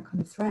 Emma, about that kind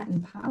of threat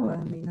and power?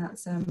 I mean,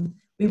 that's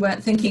we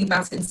weren't thinking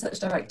about it in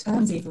such direct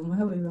terms even,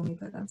 were we, when we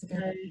put that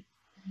together? No.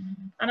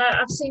 And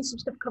I've seen some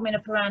stuff coming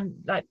up around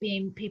like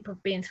people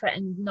being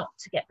threatened not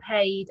to get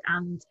paid,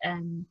 and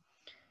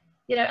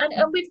you know,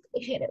 and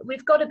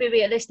we've got to be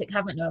realistic,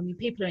 haven't we? I mean,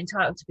 people are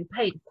entitled to be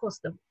paid, of course,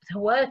 they're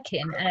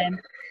working.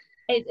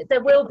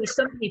 There will be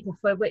some people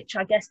for which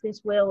I guess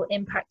this will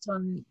impact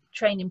on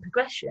training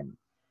progression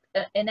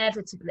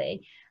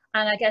inevitably,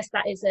 and I guess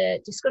that is a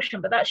discussion,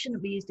 but that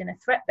shouldn't be used in a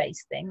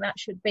threat-based thing. That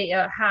should be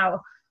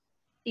how,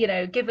 you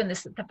know, given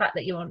the fact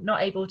that you're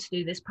not able to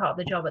do this part of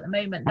the job at the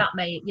moment, that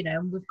may, you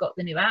know, we've got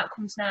the new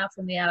outcomes now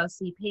from the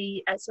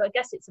LCP, so I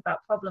guess it's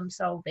about problem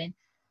solving.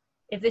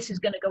 If this is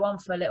going to go on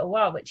for a little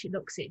while, which it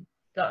looks,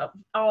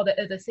 are there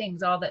other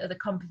things, are there other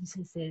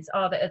competencies,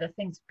 are there other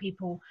things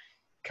people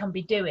can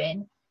be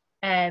doing,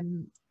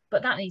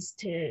 but that needs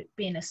to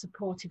be in a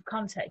supportive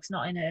context,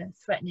 not in a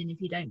threatening,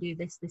 if you don't do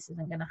this, this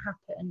isn't going to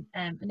happen.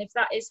 And if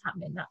that is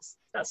happening,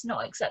 that's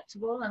not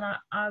acceptable, and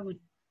I would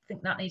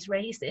think that needs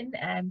raising.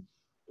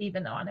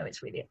 Even though I know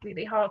it's really,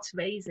 really hard to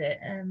raise it.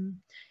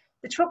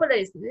 the trouble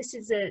is,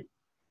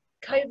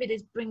 COVID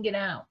is bringing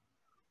out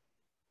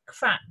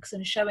cracks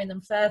and showing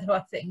them further,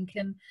 I think,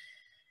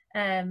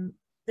 and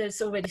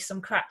there's already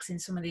some cracks in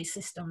some of these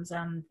systems,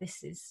 and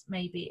this is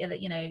maybe,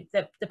 you know,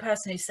 the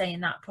person who's saying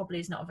that probably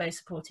is not a very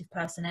supportive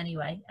person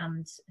anyway,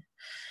 and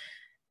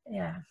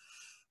yeah,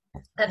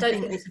 I don't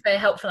think it's a very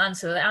helpful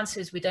answer. The answer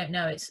is we don't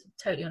know. It's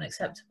totally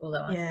unacceptable,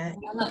 though. Yeah,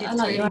 I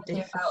like your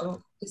idea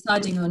about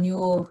deciding on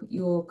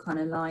your kind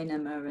of line,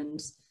 Emma, and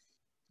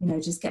you know,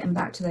 just getting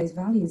back to those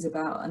values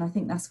about, and I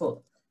think that's what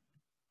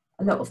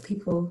a lot of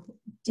people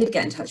did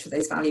get in touch with,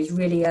 those values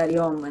really early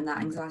on when that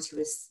anxiety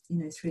was, you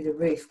know, through the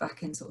roof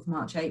back in sort of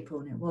March, April,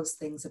 and it was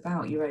things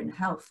about your own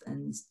health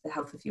and the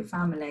health of your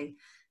family,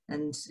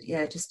 and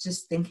yeah,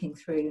 just thinking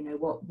through, you know,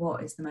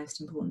 what is the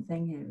most important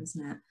thing here,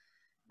 isn't it?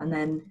 And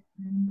then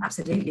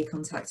absolutely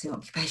contacting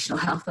occupational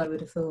health, I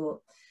would have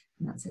thought,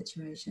 in that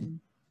situation.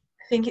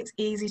 I think it's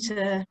easy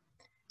to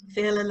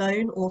feel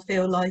alone or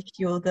feel like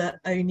you're the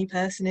only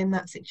person in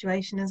that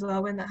situation as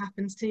well when that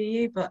happens to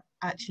you, but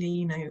actually,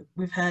 you know,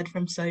 we've heard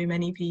from so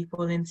many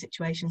people in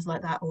situations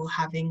like that, or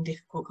having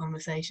difficult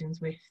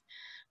conversations with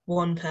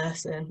one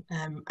person,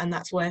 and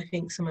that's why I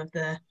think some of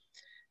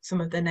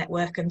the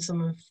network and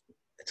some of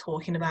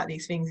talking about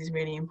these things is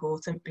really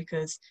important,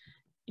 because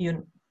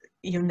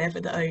you're never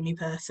the only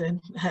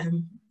person.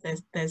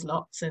 There's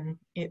lots, and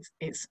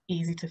it's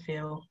easy to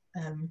feel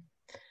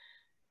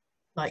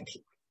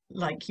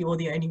like you're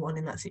the only one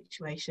in that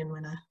situation,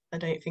 when I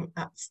don't think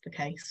that's the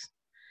case.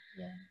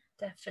 Yeah,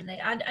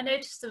 definitely. I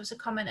noticed there was a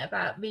comment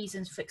about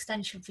reasons for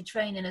extension for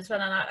training as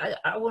well, and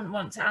I wouldn't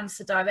want to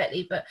answer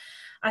directly, but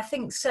I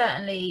think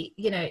certainly,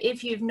 you know,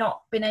 if you've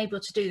not been able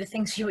to do the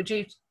things you were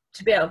due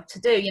to be able to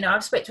do, you know,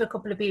 I've spoken to a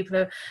couple of people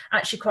who are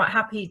actually quite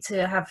happy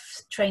to have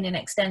training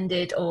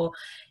extended, or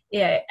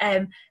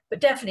but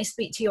definitely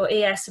speak to your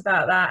ES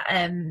about that,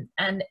 and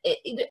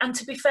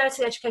to be fair to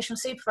the educational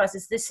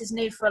supervisors, this is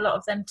new for a lot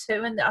of them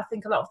too, and I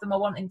think a lot of them are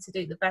wanting to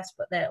do the best,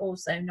 but they're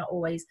also not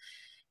always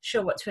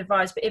sure what to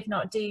advise. But if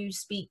not, do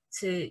speak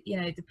to, you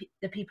know,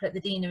 the people at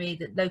the deanery,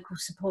 the local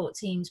support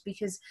teams,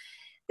 because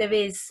there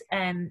is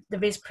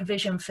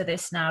provision for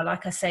this now.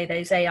 Like I say,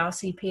 those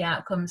ARCP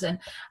outcomes, and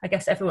I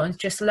guess everyone's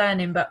just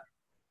learning, but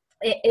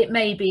it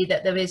may be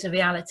that there is a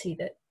reality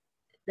that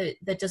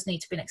there does need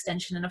to be an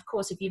extension. And of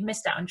course, if you've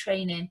missed out on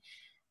training,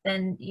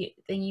 then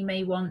you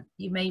may want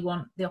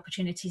the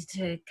opportunity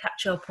to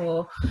catch up,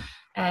 or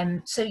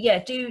so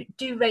yeah,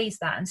 do raise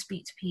that and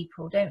speak to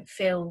people. Don't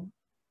feel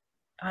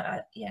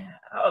yeah,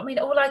 I mean,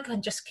 all I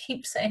can just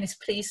keep saying is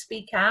please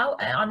speak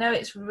out. I know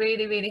it's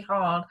really, really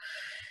hard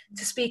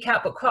to speak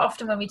out, but quite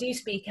often when we do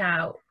speak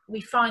out, we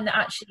find that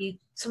actually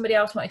somebody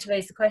else wanted to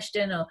raise the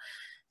question, or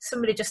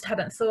somebody just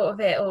hadn't thought of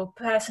it, or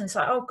person's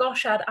like, oh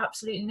gosh, I had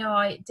absolutely no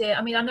idea.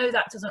 I mean, I know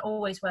that doesn't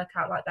always work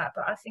out like that,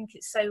 but I think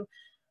it's so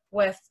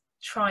worth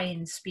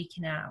trying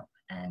speaking out.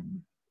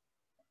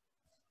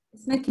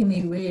 It's making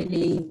me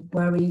really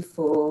worry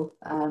for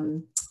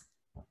kind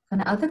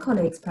of other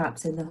colleagues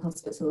perhaps in the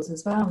hospitals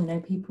as well, you know,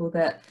 people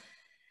that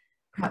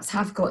perhaps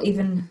have got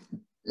even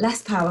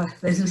less power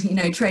than, you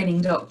know,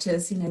 training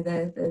doctors, you know,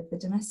 the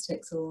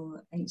domestics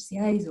or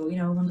HCAs, or, you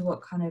know, I wonder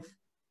what kind of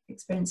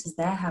experiences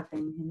they're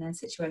having in their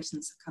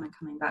situations kind of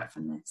coming back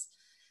from this.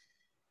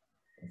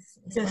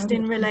 It's just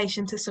in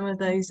relation to some of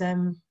those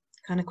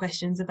kind of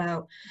questions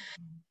about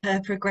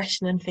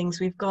progression and things,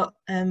 we've got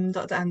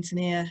Dr.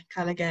 Antonia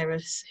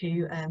Caligaris,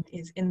 who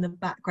is in the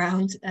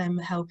background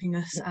helping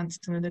us answer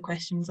some of the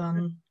questions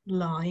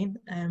online.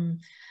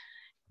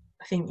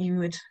 I think you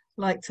would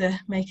like to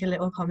make a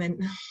little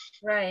comment.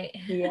 Right.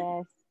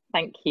 Yes,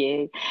 thank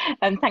you.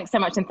 Thanks so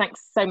much, and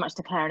thanks so much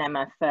to Claire and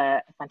Emma for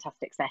a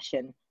fantastic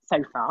session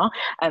so far,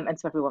 and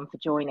to everyone for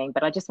joining.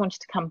 But I just wanted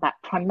to come back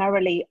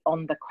primarily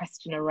on the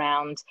question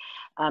around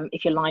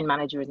if your line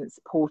manager isn't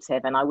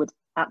supportive, and I would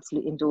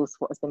absolutely endorse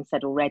what has been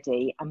said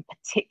already, and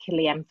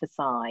particularly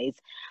emphasise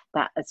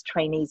that as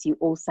trainees you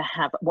also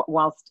have,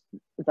 whilst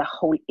the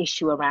whole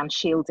issue around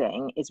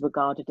shielding is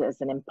regarded as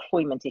an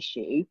employment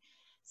issue,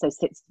 so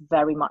sits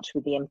very much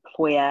with the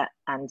employer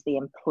and the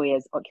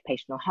employer's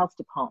occupational health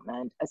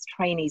department, as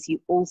trainees you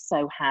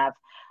also have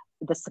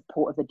the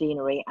support of the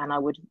deanery, and I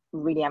would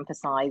really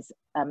emphasise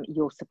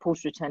your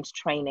supported return to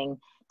training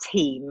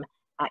team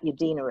at your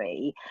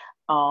deanery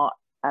are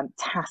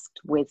tasked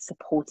with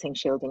supporting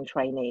shielding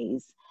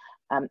trainees,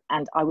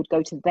 and I would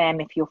go to them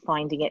if you're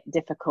finding it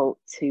difficult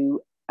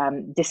to,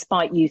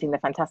 despite using the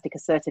fantastic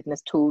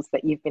assertiveness tools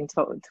that you've been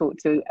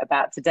talked to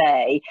about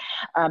today,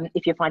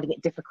 if you're finding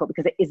it difficult,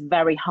 because it is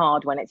very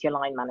hard when it's your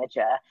line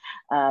manager.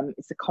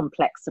 It's a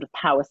complex sort of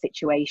power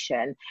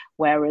situation,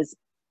 whereas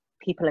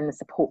people in the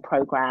support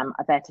program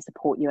are there to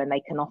support you, and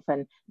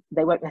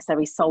they won't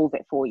necessarily solve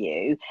it for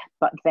you,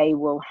 but they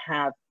will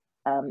have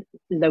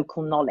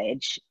local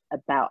knowledge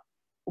about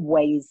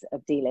ways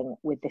of dealing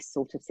with this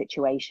sort of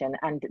situation,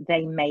 and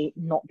they may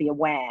not be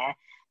aware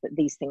that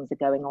these things are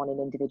going on in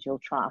individual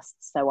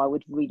trusts. So I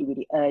would really,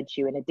 really urge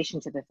you, in addition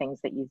to the things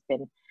that you've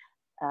been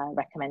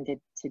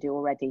recommended to do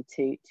already,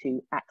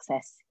 to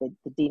access the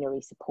deanery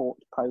support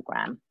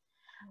program.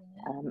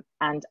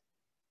 And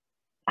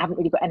haven't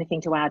really got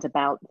anything to add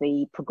about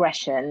the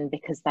progression,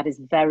 because that is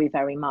very,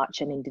 very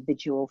much an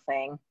individual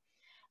thing.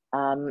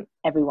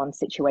 Everyone's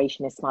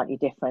situation is slightly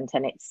different,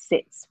 and it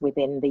sits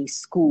within the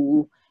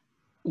school,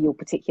 your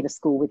particular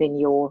school, within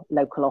your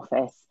local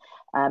office.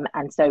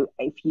 And so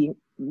if you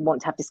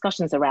want to have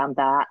discussions around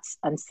that,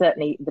 and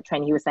certainly the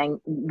trainer who was saying,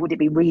 would it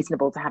be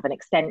reasonable to have an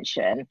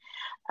extension?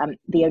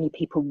 The only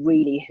people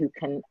really who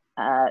can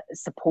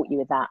support you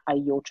with that are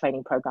your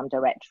training program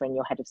director and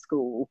your head of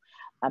school.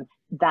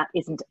 That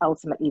isn't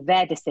ultimately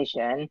their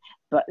decision,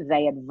 but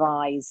they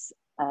advise,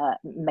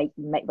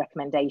 make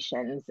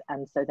recommendations,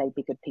 and so they'd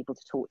be good people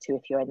to talk to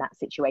if you're in that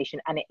situation.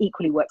 And it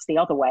equally works the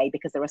other way,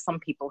 because there are some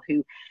people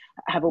who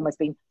have almost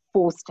been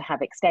forced to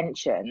have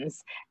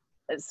extensions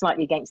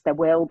slightly against their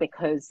will,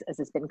 because, as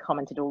has been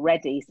commented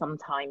already,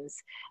 sometimes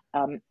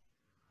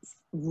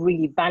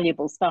really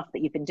valuable stuff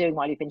that you've been doing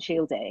while you've been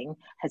shielding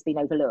has been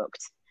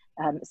overlooked.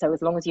 So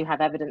as long as you have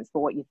evidence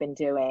for what you've been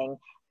doing,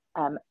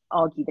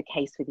 argue the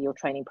case with your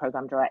training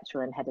program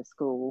director and head of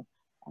school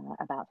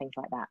about things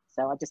like that.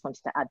 So I just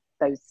wanted to add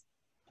those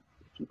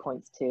few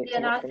points to yeah,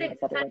 no, I think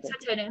thanks,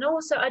 Tony. And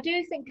also I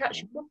do think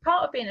actually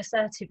part of being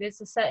assertive is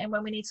asserting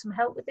when we need some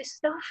help with this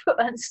stuff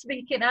and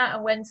speaking out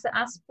and when to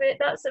ask for it.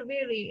 That's a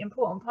really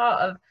important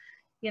part of,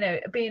 you know,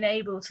 being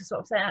able to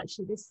sort of say,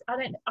 actually, this I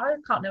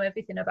can't know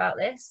everything about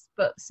this,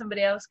 but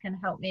somebody else can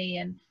help me,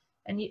 and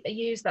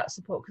use that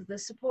support, because the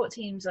support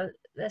teams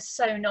they're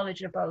so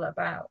knowledgeable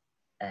about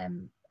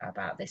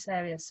this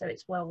area, so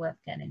it's well worth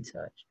getting in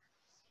touch.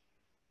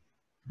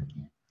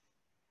 Okay.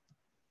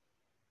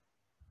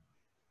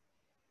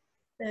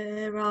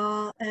 There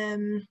are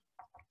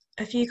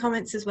a few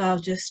comments as well,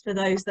 just for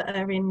those that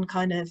are in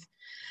kind of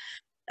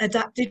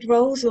adapted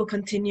roles or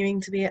continuing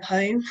to be at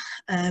home,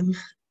 and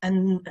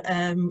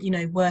you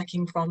know,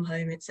 working from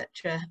home,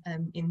 etc.,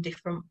 in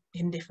different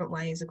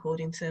ways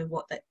according to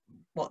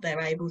what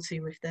they're able to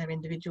with their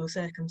individual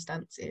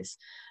circumstances,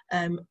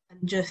 and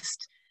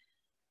just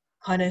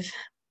kind of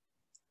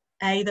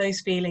those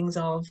feelings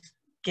of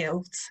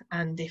guilt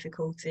and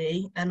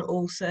difficulty, and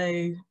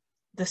also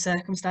the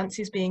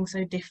circumstances being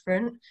so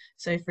different.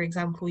 So for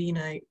example, you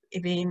know,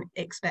 being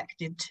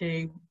expected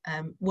to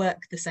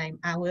work the same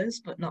hours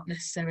but not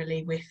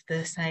necessarily with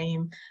the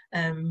same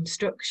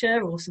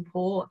structure or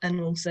support,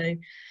 and also, you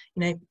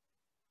know,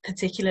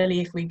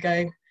 particularly if we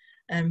go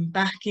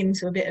back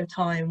into a bit of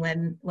time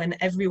when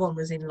everyone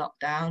was in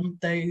lockdown,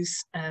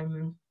 those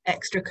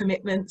extra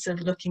commitments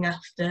of looking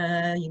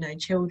after, you know,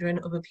 children,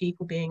 other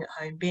people, being at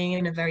home, being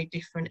in a very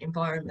different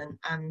environment,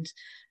 and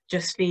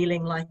just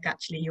feeling like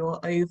actually you're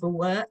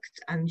overworked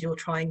and you're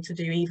trying to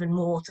do even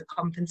more to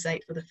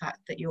compensate for the fact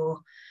that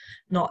you're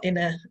not in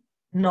a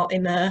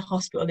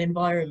hospital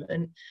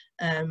environment,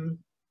 can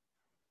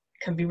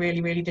be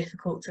really, really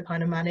difficult to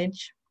kind of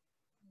manage.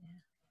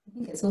 I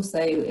think it's also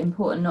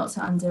important not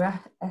to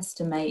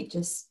underestimate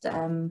just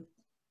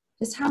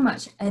how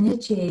much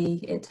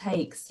energy it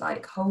takes,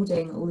 like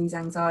holding all these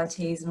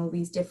anxieties and all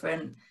these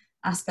different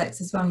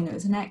aspects as well. You know,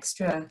 it's an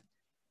extra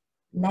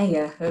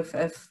layer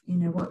of you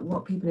know,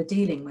 what people are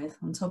dealing with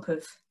on top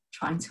of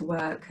trying to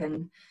work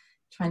and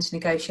trying to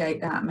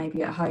negotiate that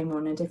maybe at home or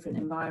in a different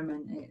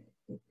environment.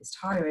 It's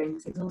tiring,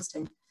 it's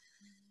exhausting.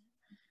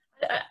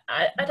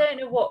 I don't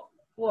know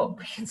what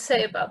we can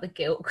say about the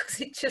guilt, because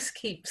it just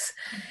keeps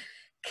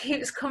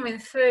coming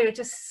through,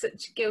 just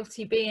such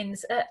guilty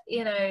beings.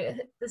 You know,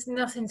 there's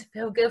nothing to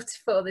feel guilty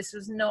for. This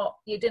was not,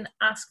 you didn't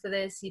ask for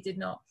this, you did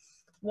not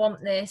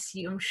want this.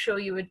 I'm sure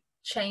you would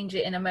change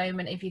it in a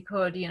moment if you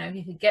could. You know, if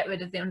you could get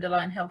rid of the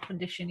underlying health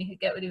condition, you could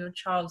get rid of your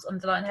child's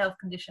underlying health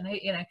condition,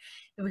 you know,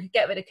 if we could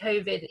get rid of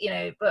COVID, you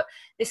know, but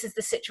this is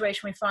the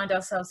situation we find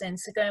ourselves in.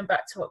 So going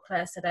back to what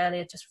Claire said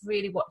earlier, just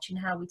really watching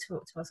how we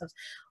talk to ourselves.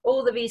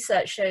 All the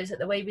research shows that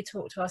the way we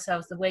talk to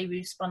ourselves, the way we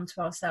respond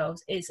to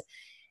ourselves is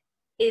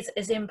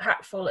as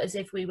impactful as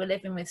if we were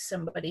living with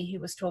somebody who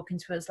was talking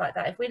to us like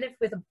that. If we lived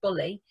with a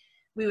bully,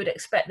 we would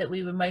expect that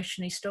we would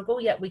emotionally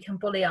struggle, yet we can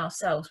bully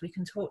ourselves, we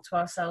can talk to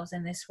ourselves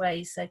in this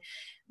way. So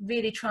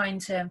really trying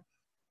to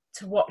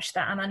watch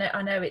that. And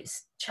I know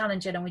it's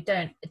challenging and we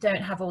don't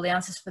have all the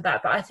answers for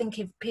that, but I think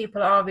if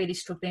people are really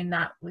struggling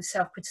that with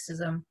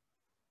self-criticism,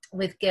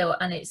 with guilt,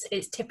 and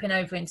it's tipping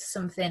over into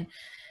something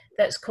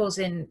that's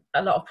causing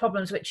a lot of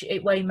problems, which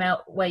it may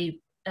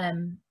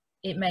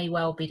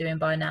well be doing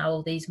by now,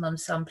 all these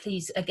months on,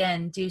 please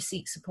again do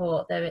seek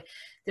support. There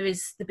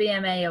is the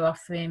BMA are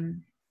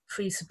offering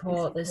free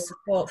support. There's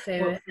support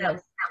for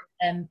health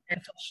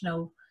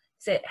professional,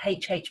 is it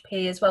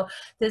HHP as well.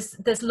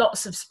 There's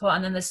lots of support,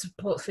 and then there's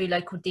support through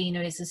local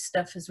deaneries and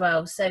stuff as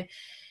well. So,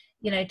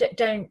 you know,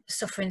 don't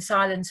suffer in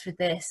silence with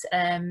this.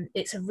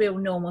 It's a real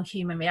normal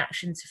human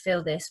reaction to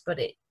feel this, but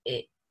it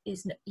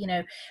is, you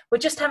know, we're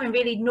just having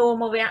really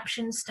normal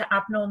reactions to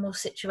abnormal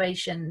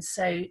situations.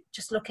 So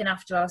just looking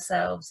after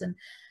ourselves and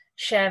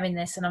sharing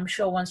this, and I'm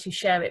sure once you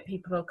share it,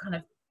 people will kind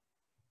of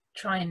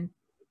try and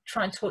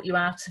talk you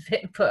out of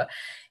it. But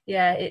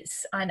yeah,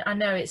 I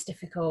know it's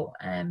difficult.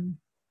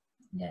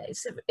 Yeah,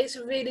 it's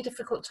a really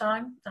difficult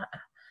time.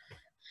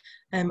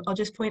 I'll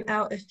just point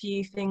out a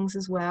few things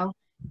as well.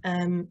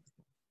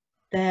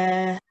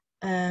 There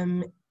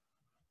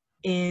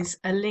is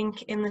a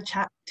link in the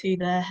chat to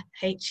the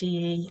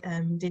HEE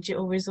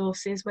digital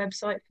resources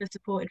website for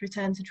supported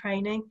return to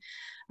training.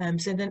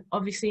 So then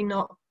obviously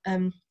not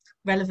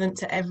relevant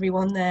to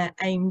everyone. They're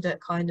aimed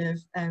at kind of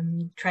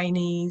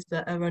trainees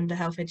that are under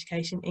Health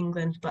Education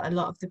England, but a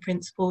lot of the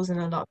principles and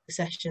a lot of the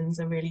sessions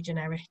are really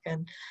generic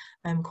and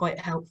quite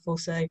helpful.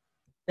 So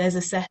there's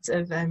a set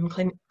of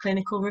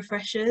clinical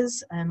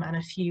refreshers and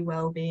a few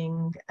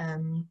wellbeing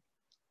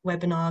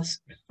webinars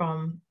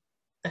from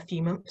a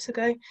few months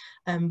ago,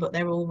 but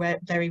they're all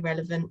very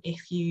relevant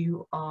if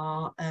you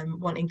are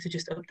wanting to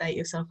just update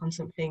yourself on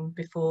something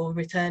before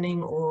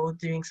returning or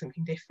doing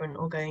something different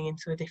or going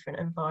into a different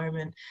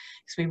environment.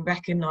 So we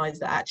recognise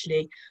that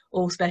actually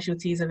all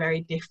specialties are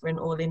very different,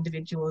 all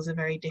individuals are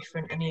very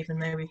different, and even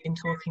though we've been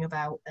talking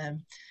about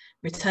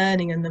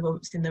returning and the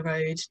bumps in the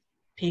road,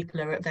 people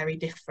are at very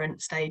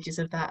different stages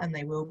of that, and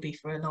they will be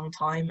for a long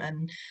time,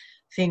 and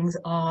things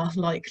are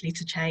likely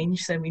to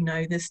change, so we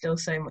know there's still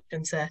so much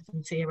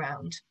uncertainty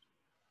around.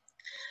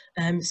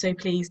 So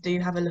please do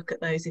have a look at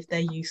those if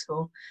they're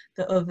useful.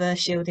 The other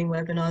shielding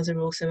webinars are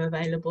also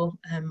available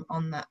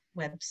on that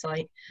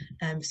website.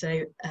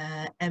 So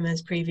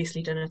Emma's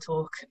previously done a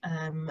talk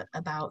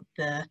about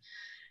the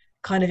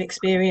kind of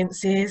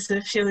experiences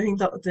of shielding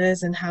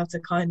doctors and how to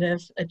kind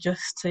of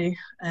adjust to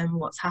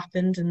what's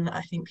happened, and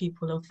I think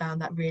people have found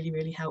that really,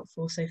 really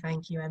helpful, so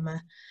thank you, Emma.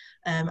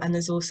 And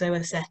there's also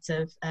a set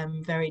of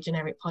very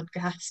generic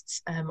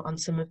podcasts on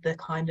some of the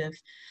kind of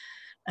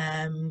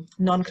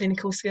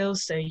non-clinical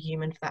skills, so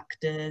human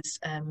factors,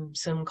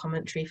 some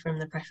commentary from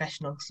the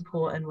professional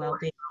support and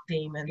wellbeing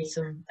team, and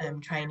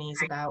some trainees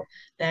about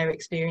their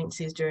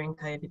experiences during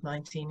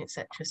COVID-19,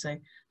 etc. So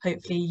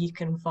hopefully you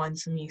can find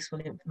some useful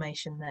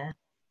information there.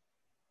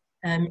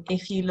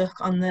 If you look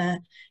on the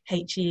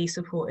HEE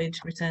supported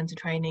return to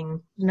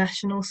training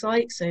national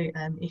site, so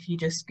if you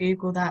just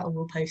Google that, or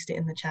we'll post it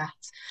in the chat,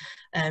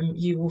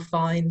 you will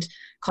find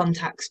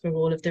contacts for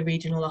all of the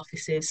regional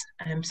offices.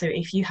 So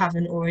if you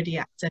haven't already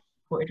accessed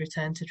supported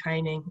return to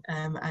training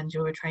and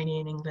you're a trainee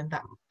in England,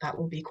 that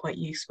will be quite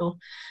useful.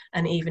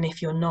 And even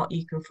if you're not,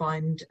 you can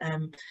find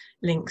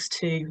links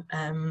to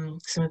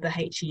some of the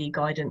HEE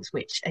guidance,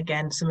 which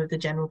again, some of the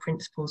general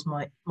principles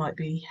might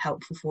be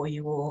helpful for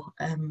you, or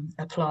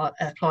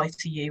apply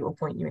to you, or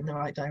point you in the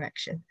right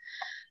direction.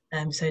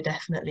 So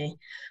definitely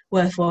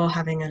worthwhile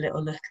having a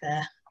little look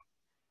there.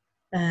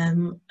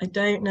 I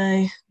don't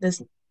know,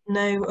 there's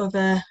no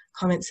other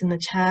comments in the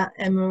chat.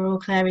 Emma or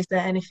Claire, is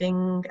there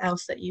anything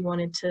else that you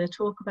wanted to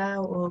talk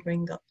about or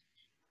bring up?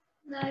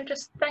 No,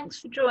 just thanks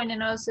for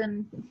joining us,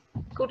 and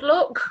good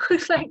luck.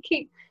 Like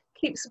keep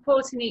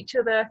supporting each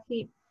other,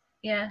 keep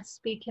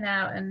speaking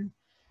out, and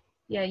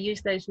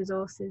use those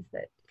resources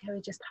that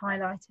Kerry just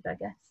highlighted, I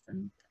guess.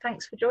 And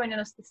thanks for joining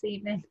us this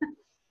evening.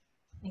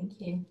 Thank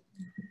you.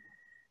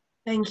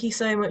 Thank you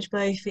so much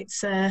both.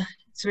 It's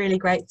really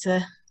great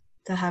to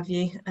have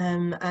you,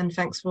 and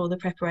thanks for all the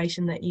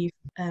preparation that you've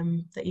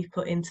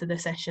put into the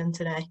session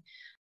today.